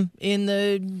swam in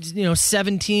the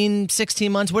 17,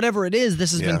 16 months, whatever it is,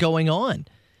 this has been going on.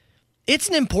 It's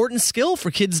an important skill for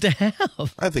kids to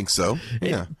have. I think so.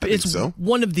 Yeah, I think it's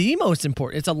one of the most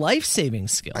important. It's a life-saving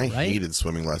skill, I right? hated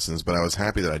swimming lessons, but I was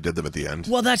happy that I did them at the end.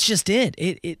 Well, that's just it.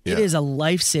 It is a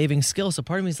life-saving skill. So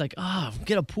part of me is like,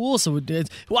 get a pool. So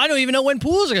I don't even know when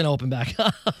pools are going to open back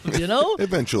up,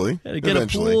 Eventually. Get a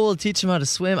pool, teach them how to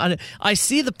swim. I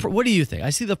see what do you think? I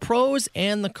see the pros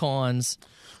and the cons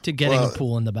to getting a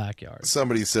pool in the backyard.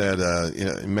 Somebody said,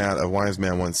 Matt, a wise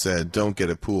man once said, don't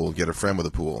get a pool, get a friend with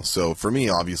a pool. So for me,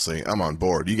 obviously, I'm on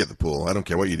board. You get the pool. I don't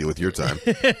care what you do with your time.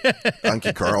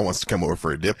 Uncle Carl wants to come over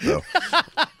for a dip, though.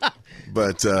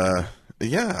 But, I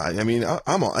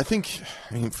think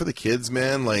for the kids,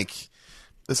 man,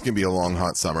 this can be a long,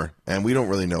 hot summer. And we don't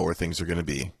really know where things are going to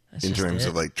be in terms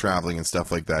of, traveling and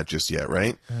stuff like that just yet,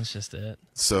 right? That's just it.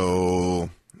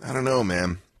 So, I don't know,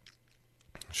 man.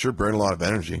 Sure burn a lot of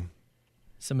energy.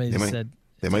 Somebody said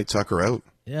they might tuck her out.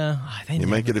 Yeah, you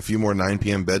might get a few more 9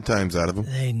 p.m. bedtimes out of them.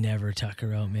 They never tuck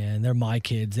her out, man. They're my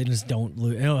kids. They just don't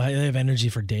lose. They have energy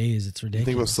for days. It's ridiculous. You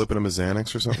think about slipping them a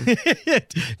Xanax or something?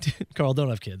 Carl, don't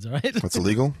have kids, all right? That's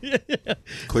illegal? Yeah.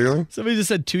 Clearly? Somebody just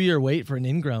said 2-year wait for an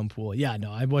in-ground pool. Yeah,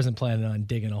 no, I wasn't planning on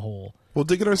digging a hole. We'll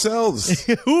dig it ourselves.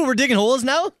 Ooh, we're digging holes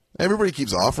now? Everybody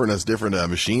keeps offering us different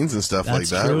machines and stuff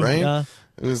That's like that, true, right? Yeah.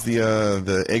 It was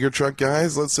the Egger truck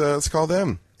guys. Let's call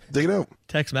them. Dig it out.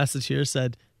 Text message here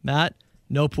said, Matt,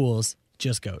 no pools,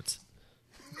 just goats.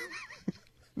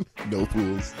 No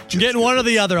pools. Getting one or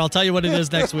the other. I'll tell you what it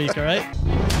is next week, all right?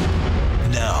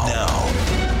 Now,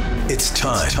 it's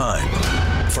time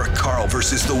for Carl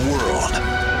versus the World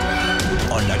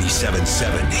on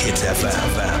 97.7 Hits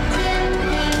FM.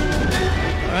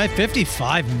 All right,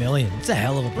 $55 million. It's a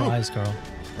hell of a prize, Carl.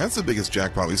 That's the biggest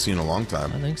jackpot we've seen in a long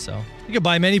time. I think so. You could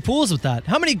buy many pools with that.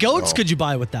 How many goats could you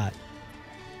buy with that?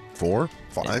 4,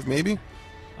 5, maybe.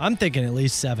 I'm thinking at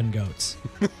least 7 goats.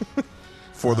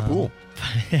 For the pool.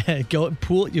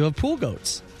 Pool. You have pool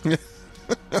goats.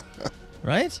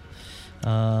 Right?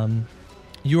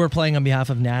 You are playing on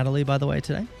behalf of Natalie, by the way,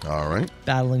 today. All right.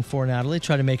 Battling for Natalie.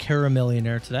 Try to make her a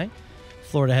millionaire today.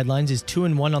 Florida Headlines is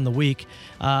 2-1 on the week.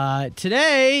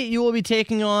 Today, you will be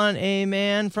taking on a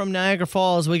man from Niagara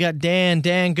Falls. We got Dan.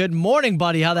 Dan, good morning,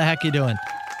 buddy. How the heck you doing?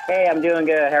 Hey, I'm doing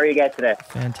good. How are you guys today?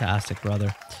 Fantastic,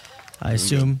 brother. I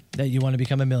assume that you want to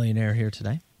become a millionaire here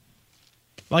today.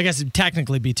 Well, I guess it'd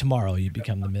technically be tomorrow you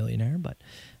become the millionaire, but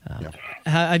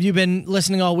have you been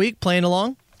listening all week, playing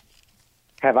along?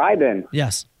 Have I been?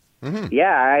 Yes. Mm-hmm.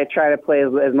 Yeah, I try to play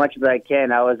as much as I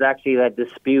can. I was actually at a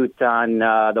dispute on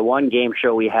the one game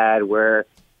show we had where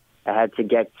I had to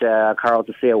get Carl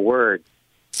to say a word.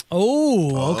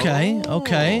 Oh, okay,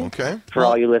 okay. For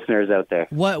all you listeners out there.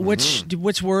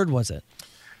 Which word was it?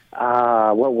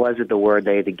 What was it, the word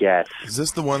they had to guess? Is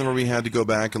this the one where we had to go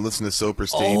back and listen to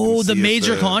Soper's tape? Oh, the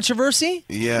major controversy?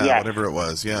 Yeah, yes. Whatever it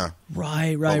was, yeah.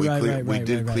 Right. We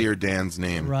did clear Dan's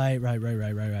name. Right.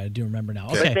 I do remember now.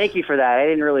 Okay. But thank you for that. I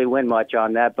didn't really win much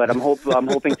on that, but I'm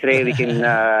hoping today we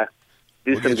can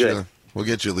do some good. We'll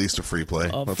get you at least a free play.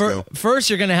 Let's go. First,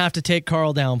 you're going to have to take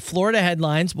Carl down. Florida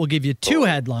Headlines. We'll give you 2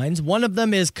 headlines. One of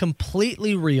them is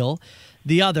completely real.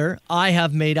 The other, I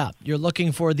have made up. You're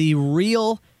looking for the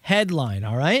real headline,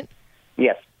 all right?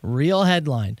 Yes. Real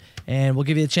headline. And we'll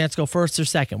give you a chance to go first or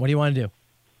second. What do you want to do?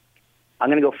 I'm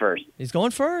going to go first. He's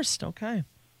going first. Okay.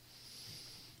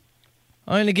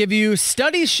 I'm going to give you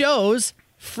study shows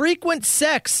frequent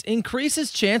sex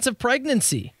increases chance of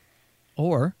pregnancy.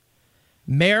 Or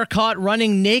mayor caught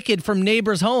running naked from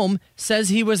neighbor's home says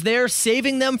he was there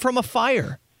saving them from a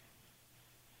fire.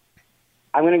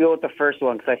 I'm going to go with the first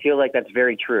one because I feel like that's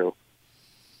very true.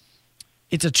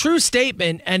 It's a true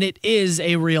statement, and it is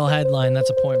a real headline. That's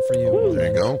a point for you.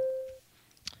 There you go.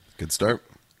 Good start.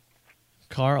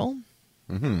 Carl?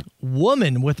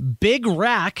 Woman with big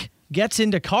rack gets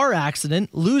into car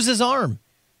accident, loses arm.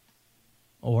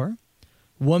 Or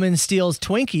woman steals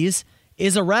Twinkies,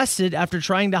 is arrested after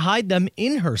trying to hide them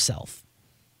in herself.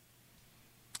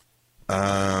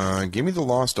 Give me the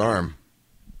lost arm.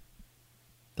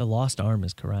 The lost arm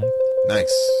is correct.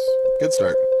 Nice. Good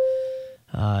start.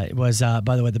 It was,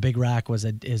 by the way, the big rack is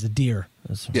a deer.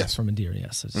 It's Yes. from a deer,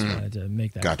 yes. I just wanted to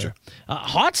make that Gotcha. clear.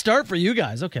 Hot start for you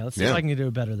guys. Okay, let's see if I can do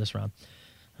it better this round.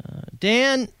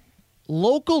 Dan,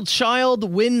 local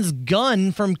child wins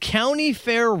gun from county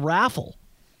fair raffle.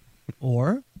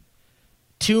 Or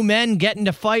two men get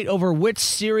into fight over which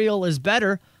cereal is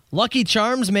better. Lucky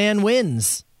Charms man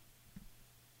wins.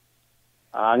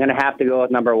 I'm going to have to go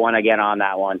with number one again on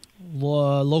that one.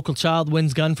 Local child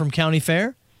wins gun from county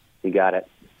fair. You got it.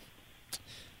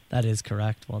 That is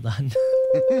correct. Well done.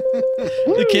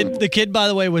 The kid, by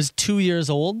the way, was 2 years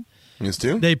old. He was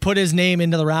 2? They put his name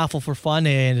into the raffle for fun.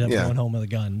 They ended up going home with a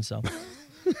gun. So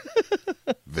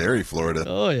Very Florida.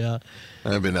 Oh, yeah.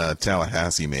 I've been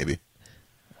Tallahassee, maybe.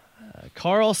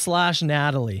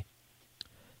 Carl/Natalie.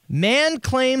 Man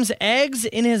claims eggs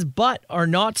in his butt are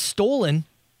not stolen,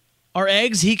 are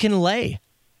eggs he can lay.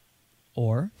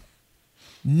 Or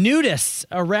nudists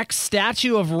erect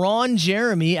statue of Ron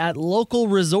Jeremy at local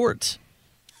resort.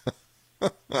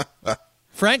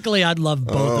 Frankly, I'd love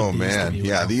both of these. Oh, man.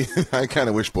 Yeah, I kind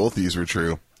of wish both these were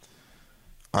true.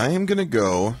 I'm going to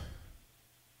go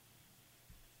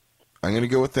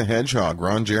with the hedgehog,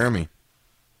 Ron Jeremy.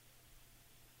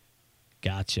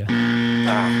 Gotcha.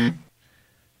 I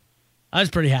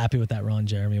was pretty happy with that Ron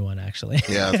Jeremy one, actually.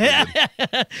 Yeah.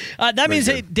 That means,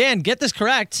 hey, Dan, get this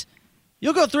correct.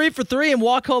 You'll go 3 for 3 and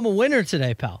walk home a winner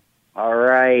today, pal. All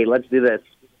right, let's do this.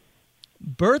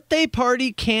 Birthday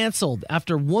party canceled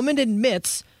after woman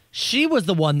admits she was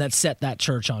the one that set that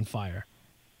church on fire.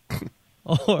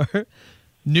 Or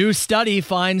new study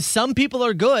finds some people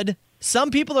are good,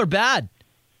 some people are bad.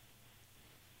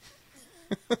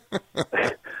 So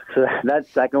that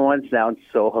second one sounds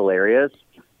so hilarious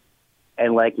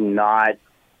and not.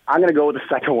 I'm going to go with the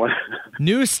second one.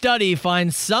 New study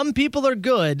finds some people are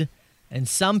good and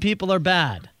some people are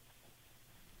bad.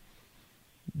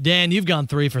 Dan, you've gone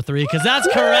 3 for 3 because that's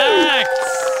correct.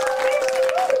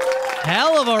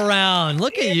 Hell of a round.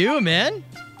 Look at you, man.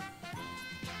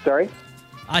 Sorry?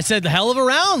 I said the hell of a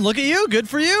round. Look at you. Good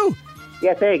for you.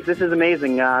 Yeah, thanks. This is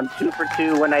amazing. I'm 2 for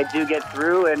 2 when I do get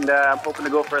through, and I'm hoping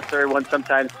to go for a third one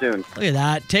sometime soon. Look at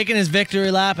that. Taking his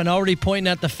victory lap and already pointing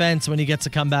at the fence when he gets to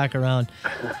come back around.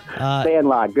 Stay in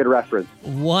line. Good reference.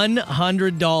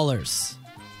 $100.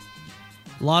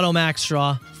 Lotto Max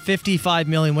draw, $55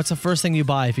 million. What's the first thing you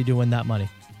buy if you do win that money?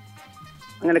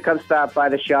 I'm going to come stop by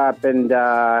the shop and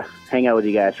hang out with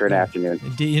you guys for an afternoon.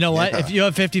 You know what? If you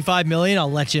have $55 million,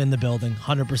 I'll let you in the building.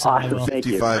 100% I will.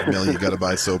 $55 million, you got to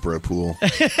buy Soper a pool.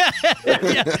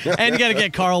 Yeah, and you got to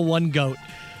get Carl one goat.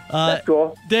 That's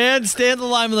cool. Dan, stay on the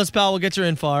line with us, pal. We'll get your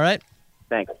info, all right?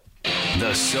 Thanks.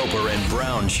 The Soper and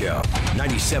Brown Show,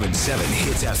 97.7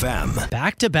 Hits FM.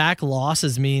 Back-to-back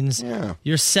losses means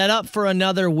you're set up for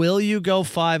another will you go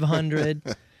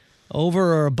 500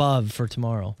 over or above for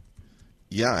tomorrow.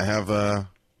 Yeah, I have, I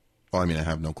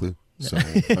have no clue. So I'll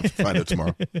have to find out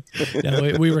tomorrow.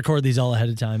 No, we record these all ahead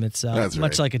of time. It's That's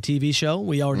much right. like a TV show.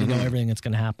 We already know everything that's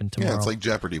going to happen tomorrow. Yeah, it's like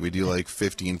Jeopardy. We do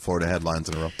 15 Florida headlines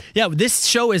in a row. Yeah, this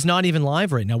show is not even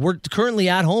live right now. We're currently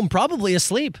at home, probably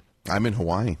asleep. I'm in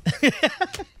Hawaii.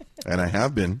 And I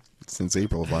have been since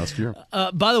April of last year.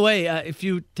 By the way, a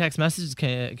few text messages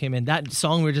came in. That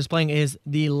song we were just playing is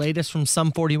the latest from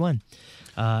Sum 41.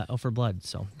 For Blood.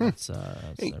 So that's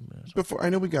hey, before I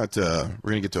know we're gonna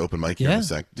get to open mic here in a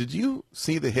sec. Did you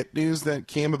see the hit news that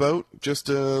came about just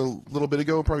a little bit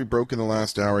ago? Probably broke in the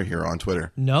last hour here on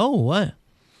Twitter. No, what?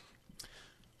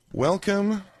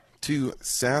 Welcome to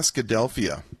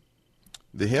Saskadelphia.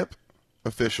 The Hip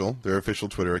official, their official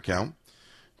Twitter account,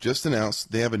 just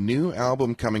announced they have a new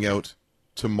album coming out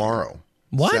tomorrow.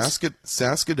 What?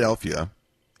 Saskadelphia.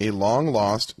 A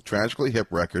long-lost, tragically hip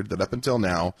record that up until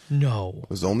now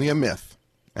was only a myth.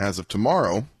 As of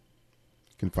tomorrow,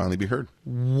 can finally be heard.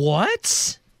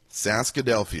 What?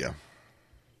 Saskadelphia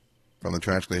from the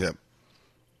Tragically Hip.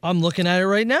 I'm looking at it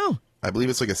right now. I believe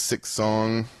it's like a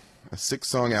six-song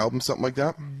album, something like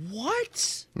that.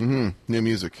 What? Mm-hmm. New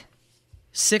music.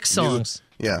 6 songs.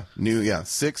 New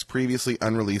 6 previously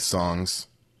unreleased songs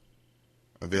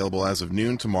available as of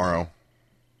noon tomorrow.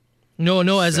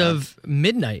 No, as of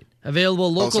midnight.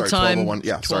 Available local time.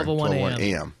 12:01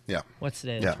 a.m. Yeah. What's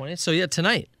today? The 20th? So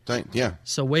tonight. Yeah.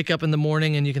 So wake up in the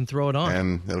morning and you can throw it on.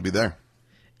 And it'll be there.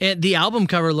 And the album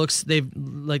cover looks they've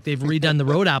redone the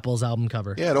Road Apples album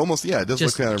cover. Yeah, it does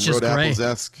look kind of Road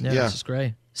Apples-esque. Yeah, it's just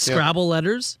gray. Scrabble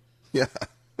letters. Yeah.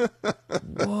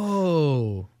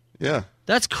 Whoa. Yeah.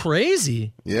 That's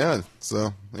crazy. Yeah.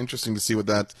 So interesting to see what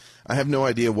that. I have no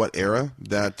idea what era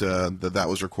that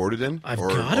was recorded in,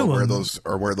 where those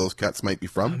cuts might be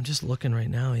from. I'm just looking right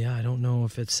now. Yeah, I don't know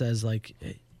if it says like.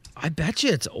 I bet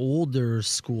you it's older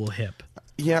school hip.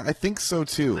 Yeah, I think so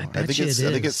too. I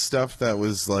think it's stuff that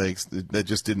was like that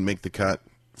just didn't make the cut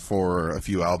for a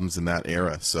few albums in that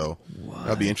era. So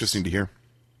that'll be interesting to hear.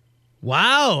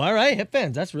 Wow! All right, hip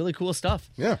fans, that's really cool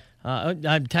stuff. Yeah.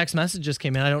 A text message just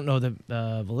came in. I don't know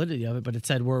the validity of it, but it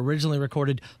said were originally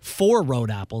recorded for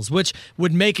Road Apples, which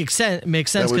would make sense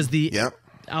because the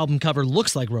album cover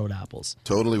looks like Road Apples.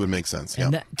 Totally would make sense. Yeah.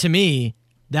 And to me,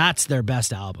 that's their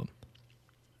best album.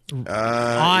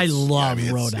 I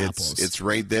love Road Apples. It's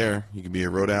right there. You can be a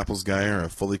Road Apples guy or a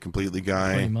Fully Completely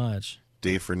guy. Pretty much.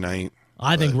 Day for Night.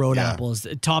 I think Road Apples,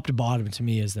 top to bottom, to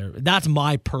me that's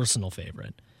my personal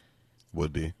favorite.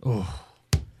 Would be. Oh.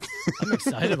 I'm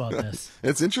excited about this.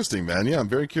 It's interesting, man. Yeah, I'm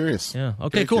very curious. Yeah.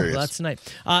 Okay, cool. Well, that's tonight.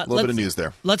 A little bit of news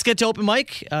there. Let's get to open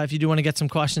mic. If you do want to get some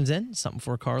questions in, something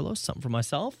for Carlos, something for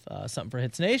myself, something for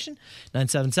Hits Nation,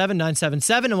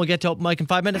 977-977, and we'll get to open mic in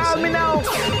 5 minutes. Let me know.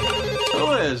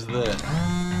 Who is this?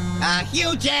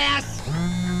 Huge ass.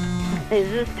 Is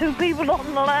this 2 people on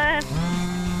the line?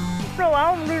 No,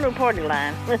 I don't do no party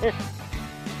line.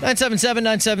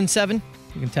 977-977.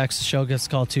 You can text the show. Give us a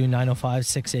call to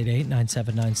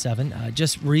 905-688-9797.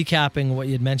 Just recapping what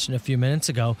you had mentioned a few minutes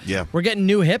ago. Yeah. We're getting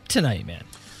new hip tonight, man.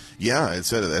 Yeah, it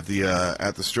said at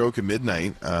the stroke of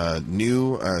midnight,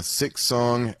 new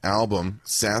 6-song album,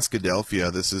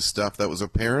 Saskadelphia. This is stuff that was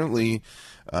apparently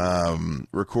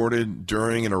recorded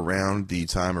during and around the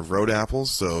time of Road Apples.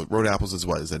 So Road Apples is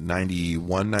what? Is it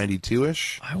 91,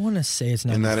 92-ish? I want to say it's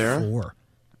 94. In that era?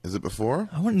 Is it before?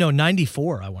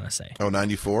 94, I want to say. Oh,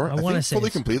 94? I want to say Fully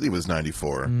Completely was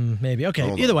 94. Maybe.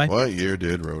 Okay, either way. What year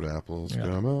did Road Apples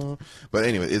come out? But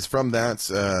anyway, it's from that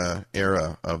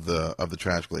era of the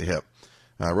Tragically Hip.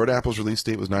 Road Apples release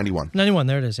date was 91. 91,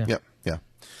 there it is, yeah. Yep, yeah.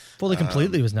 Fully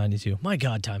Completely was 92. My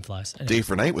God, time flies. Anyway. Day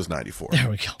for Night was 94. There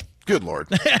we go. Good Lord.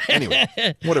 Anyway,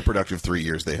 what a productive 3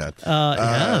 years they had.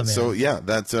 Man. So yeah,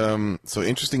 that's so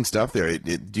interesting stuff there.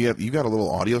 You got a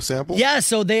little audio sample? Yeah,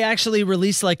 so they actually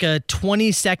released like a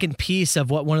 20-second piece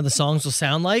of what one of the songs will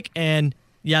sound like, and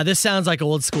yeah, this sounds like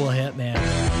old school hip, man.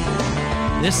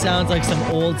 This sounds like some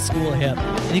old school hip,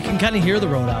 and you can kind of hear the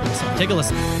Road Apples song. Take a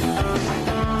listen.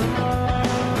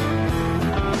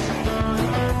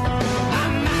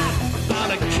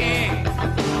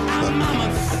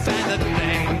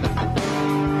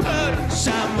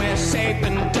 Somewhere safe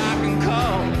and dark and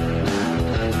cold.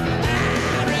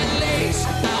 Release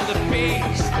all the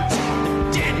beast.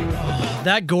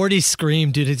 That Gordy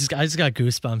scream, dude, I just got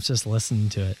goosebumps just listening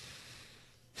to it.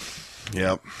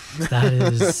 Yep.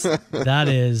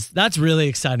 That's really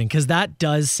exciting because that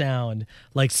does sound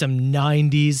like some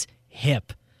 90s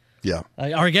hip. Yeah.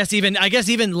 Or I guess even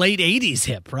late 80s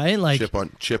hip, right? Like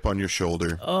chip on your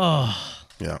shoulder. Oh.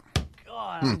 Yeah.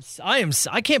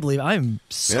 I can't believe I am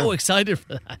so excited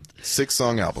for that.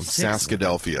 6-song album,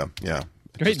 Saskadelphia. Yeah.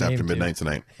 Great just after midnight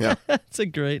tonight. Yeah. It's a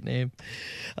great name.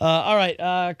 All right,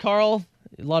 Carl,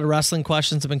 a lot of wrestling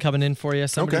questions have been coming in for you.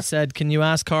 Somebody said, can you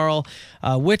ask Carl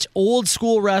which old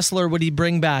school wrestler would he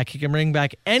bring back? He can bring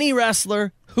back any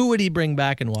wrestler. Who would he bring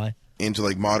back and why? Into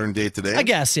like modern day today? I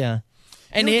guess, yeah.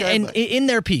 And in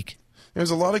their peak. There's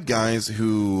a lot of guys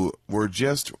who were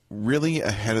just really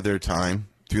ahead of their time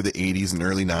through the 80s and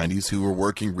early 90s who were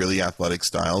working really athletic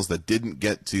styles that didn't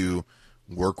get to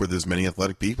work with as many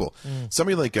athletic people.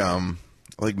 Somebody like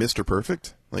Mr.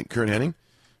 Perfect, like Kurt Hennig,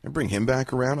 and bring him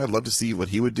back around. I'd love to see what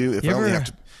he would do. If I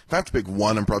have to pick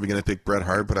one, I'm probably going to pick Bret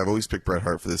Hart, but I've always picked Bret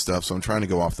Hart for this stuff, so I'm trying to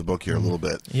go off the book here a little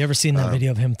bit. You ever seen that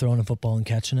video of him throwing a football and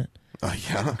catching it?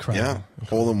 Yeah. Incredible. Yeah.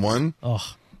 Hole in one.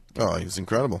 Oh, he's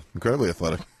incredible. Incredibly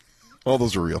athletic. All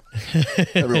those are real.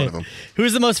 Every one of them.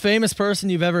 Who's the most famous person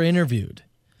you've ever interviewed?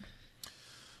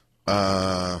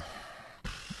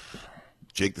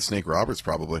 Jake the Snake Roberts,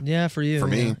 probably. Yeah, for you. For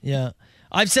me. Yeah.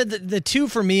 I've said that the two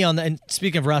for me and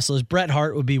speaking of wrestlers, Bret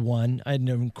Hart would be one. I had an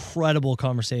incredible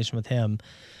conversation with him.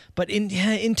 But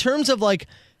in terms of like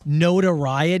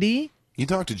notoriety, you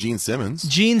talk to Gene Simmons.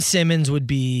 Gene Simmons would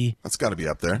be. That's got to be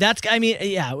up there.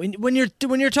 When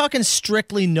you're talking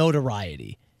strictly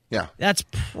notoriety, yeah, that's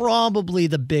probably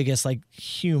the biggest like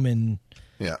human,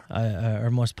 or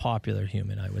most popular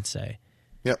human, I would say.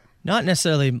 Yep. Not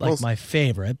necessarily like my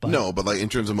favorite, but no, but like in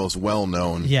terms of most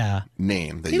well-known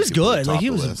name. That he was good. Like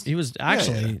he he was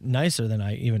actually nicer than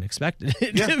I even expected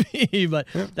it to be. But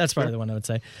that's probably the one I would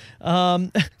say.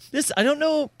 This I don't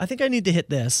know. I think I need to hit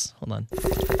this. Hold on.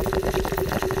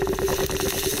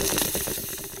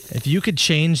 If you could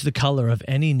change the color of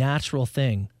any natural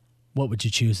thing, what would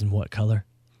you choose and what color?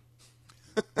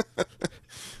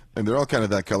 And they're all kind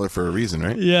of that color for a reason,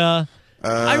 right? Yeah.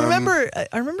 I remember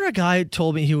a guy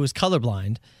told me he was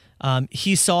colorblind.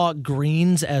 He saw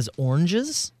greens as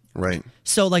oranges. Right.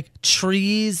 So like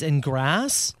trees and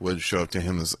grass would show up to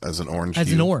him as an orange.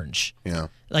 As an orange. Yeah.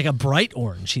 Like a bright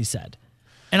orange, he said.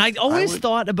 And I always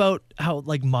thought about how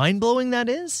like mind-blowing that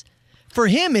is. For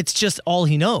him, it's just all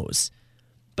he knows.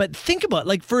 But think about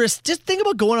just think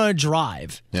about going on a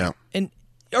drive. Yeah.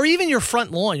 Or even your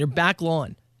front lawn, your back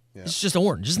lawn. Yeah. It's just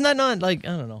orange. Isn't that not like,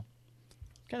 I don't know.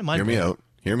 Kind of mind-blowing.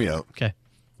 Hear me out. Okay.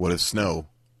 What if snow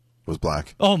was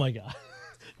black? Oh my God.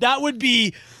 That would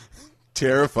be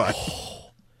terrifying.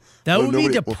 That would be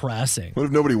depressing. What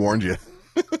if nobody warned you?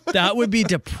 That would be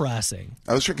depressing.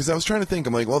 I was trying to think.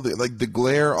 I'm like, well, the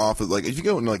glare off of if you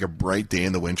go in like a bright day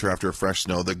in the winter after a fresh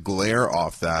snow, the glare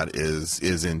off that is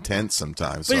intense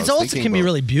sometimes. But so it also can be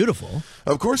really beautiful.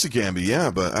 Of course it can be, yeah.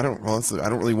 But I don't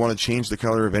really want to change the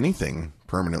color of anything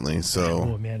permanently.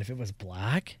 So, oh man, if it was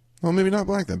black. Well, maybe not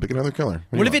black then. Pick another color.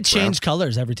 What if it changed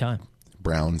colors every time?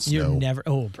 Brown snow.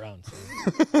 Brown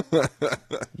snow.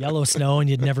 Yellow snow, and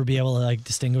you'd never be able to like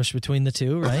distinguish between the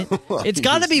two, right? It's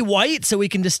got to be white so we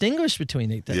can distinguish between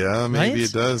the two. Yeah, maybe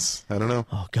it does. I don't know.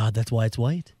 Oh God, that's why it's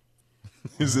white.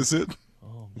 Is this it?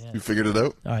 Oh man, you figured it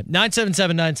out. All right,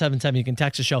 977-9710. You can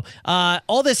text the show.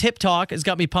 All this hip talk has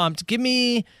got me pumped. Give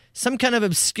me some kind of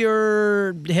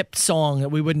obscure hip song that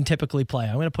we wouldn't typically play.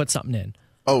 I'm going to put something in.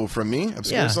 Oh, from me?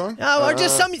 Obscure song? Or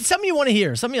just some you want to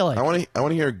hear. Some you like. I want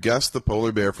to hear Gus the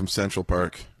Polar Bear from Central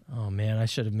Park. Oh, man. I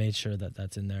should have made sure that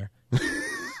that's in there.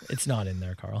 It's not in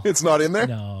there, Carl. It's not in there?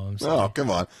 No, I'm sorry. Oh,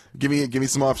 come on. Give me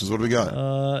some options. What do we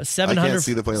got? 700, I can't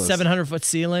see the playlist. 700-foot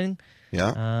ceiling.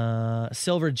 Yeah.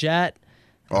 Silver Jet.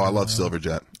 Oh, I love Silver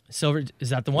Jet. Is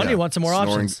that the one? Or you want some more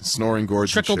options? Snoring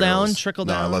Gorge. Trickle down.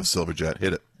 No, I love Silver Jet.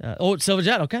 Hit it. Silver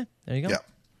Jet. Okay. There you go. Yeah.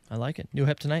 I like it. New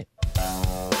hip tonight.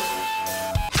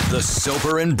 The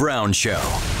Soper and Brown Show.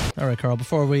 All right, Carl,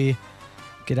 before we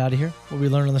get out of here, what we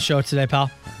learned on the show today,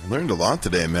 pal? I learned a lot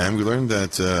today, man. We learned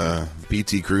that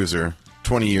PT Cruiser,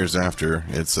 20 years after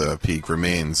its peak,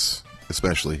 remains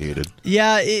especially hated.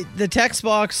 Yeah, the text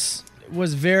box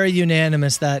was very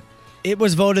unanimous that it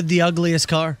was voted the ugliest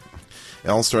car. It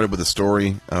all started with a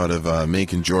story out of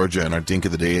Macon, Georgia, in our Dink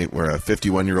of the Day, where a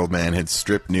 51-year-old man had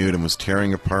stripped nude and was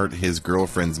tearing apart his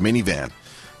girlfriend's minivan.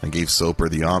 I gave Soper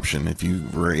the option. If you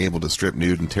were able to strip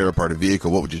nude and tear apart a vehicle,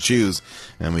 what would you choose?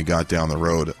 And we got down the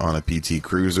road on a PT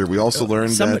Cruiser. We also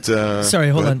learned that... sorry,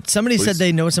 hold on. Somebody said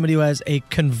they know somebody who has a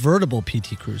convertible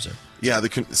PT Cruiser. Yeah, I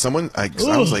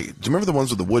was like, do you remember the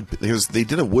ones with the wood... They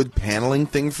did a wood paneling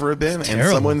thing for a bit,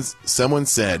 and someone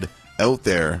said, out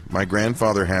there, my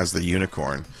grandfather has the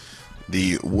Unicorn,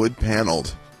 the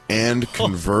wood-paneled and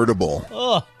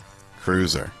convertible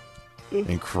Cruiser.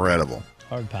 Incredible.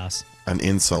 Hard pass. An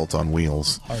insult on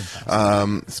wheels. Hard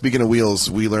pass. Speaking of wheels,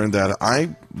 we learned that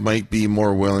I might be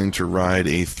more willing to ride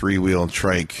a three-wheel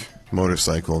trike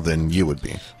motorcycle than you would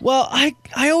be. Well, I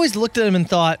always looked at him and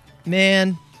thought,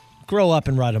 man, grow up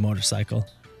and ride a motorcycle.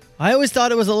 I always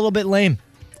thought it was a little bit lame.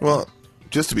 Well,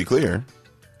 just to be clear,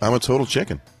 I'm a total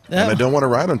chicken. And I don't want to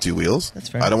ride on two wheels. That's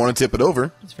fair. I don't want to tip it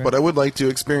over. That's fair. But I would like to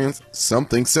experience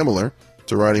something similar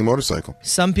to riding a motorcycle.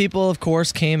 Some people, of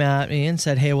course, came at me and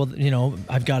said, hey, well,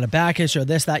 I've got a back issue or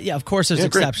this, that. Yeah, of course there's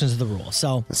exceptions to the rule.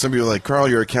 So some people are like, Carl,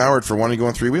 you're a coward for wanting to go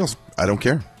on three wheels. I don't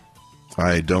care.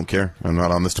 I don't care. I'm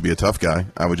not on this to be a tough guy.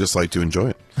 I would just like to enjoy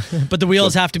it. But the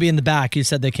wheels have to be in the back. You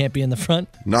said they can't be in the front?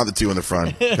 Not the two in the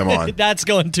front. Come on. That's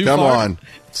going too far. Come on.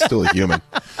 Still a human.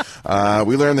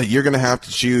 We learned that you're going to have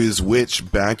to choose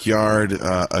which backyard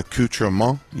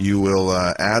accoutrement you will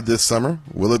add this summer.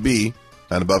 Will it be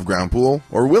an above-ground pool,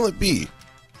 or will it be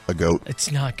a goat?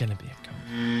 It's not going to be a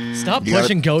goat. Stop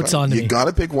pushing goats on me. You got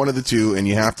to pick one of the two, and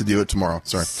you have to do it tomorrow.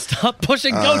 Sorry. Stop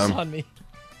pushing goats on me.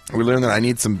 We learned that I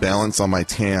need some balance on my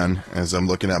tan as I'm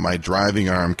looking at my driving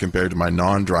arm compared to my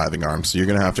non-driving arm. So you're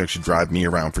going to have to actually drive me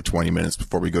around for 20 minutes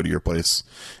before we go to your place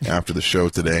after the show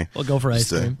today. We'll go for ice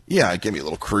cream. Yeah, give me a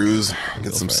little cruise,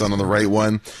 get some sun on the right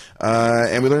one.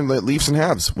 And we learned that Leafs and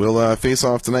Habs will face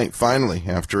off tonight, finally,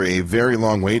 after a very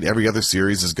long wait. Every other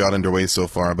series has got underway so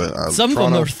far, but some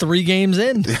Toronto, of them are 3 games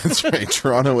in. That's right.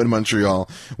 Toronto and Montreal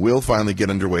will finally get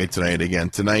underway tonight again.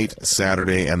 Tonight,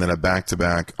 Saturday, and then a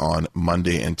back-to-back on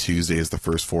Monday and Tuesday is the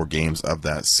first 4 games of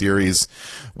that series.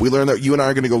 We learned that you and I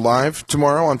are going to go live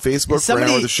tomorrow on Facebook for an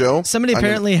hour of the show. Somebody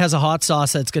apparently has a hot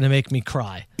sauce that's going to make me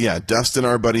cry. Yeah, Dustin,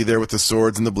 our buddy there with the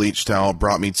swords and the bleach towel,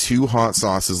 brought me 2 hot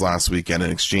sauces last weekend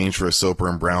in exchange for a Soper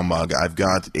and Brown mug. I've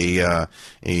got a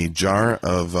jar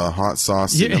of hot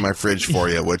sauce sitting in my fridge for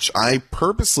you, which I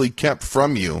purposely kept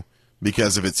from you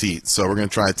because of its heat. So we're going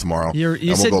to try it tomorrow, and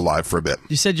we'll go live for a bit.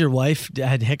 You said your wife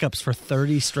had hiccups for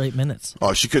 30 straight minutes.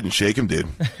 Oh, she couldn't shake him, dude.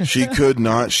 She could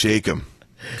not shake him.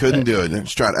 Couldn't do it.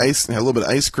 She tried had a little bit of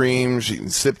ice cream. She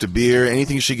sipped a beer.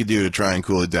 Anything she could do to try and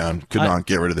cool it down. Could not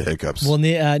get rid of the hiccups. Well,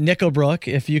 Nico Brook,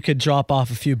 if you could drop off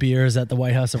a few beers at the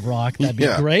White House of Rock, that'd be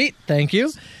great. Thank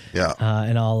you. Yeah.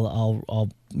 And I'll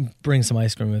bring some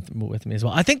ice cream with me as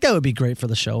well. I think that would be great for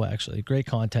the show, actually. Great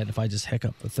content if I just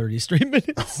hiccup for 30 straight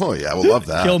minutes. Oh, yeah. We'll love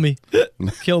that. Kill me.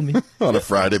 Kill me. On a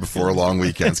Friday before a long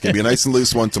weekend. It's going to be a nice and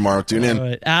loose one tomorrow. Tune in. All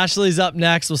right. Ashley's up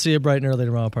next. We'll see you bright and early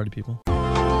tomorrow, party people.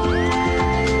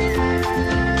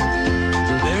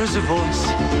 There's a voice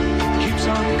keeps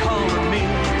on calling me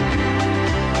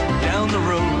down the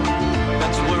road.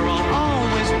 That's where I'll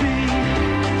always be.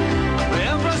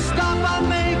 Every stop I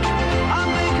make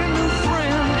a new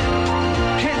friend.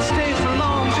 Can't stay for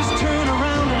long, just turn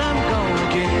around and I'm gone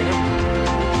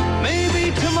again.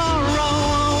 Maybe tomorrow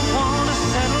I'll wanna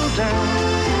settle down.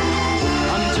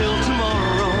 Until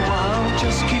tomorrow I'll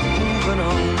just keep moving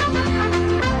on.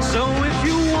 So if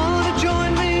you wanna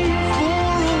join me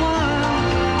for a while,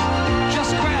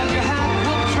 just grab your hat,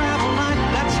 we'll travel like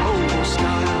that's old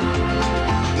style.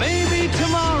 Maybe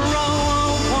tomorrow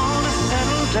I'll wanna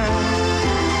settle down.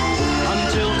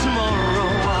 Until tomorrow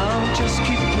I'll just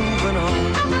keep moving on.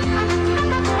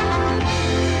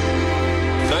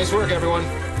 Nice work, everyone.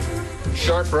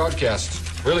 Sharp broadcast.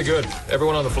 Really good.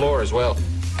 Everyone on the floor as well.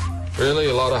 Really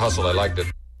a lot of hustle. I liked it.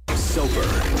 Soper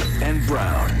and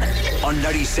Brown on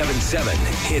 97.7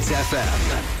 Hits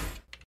FM.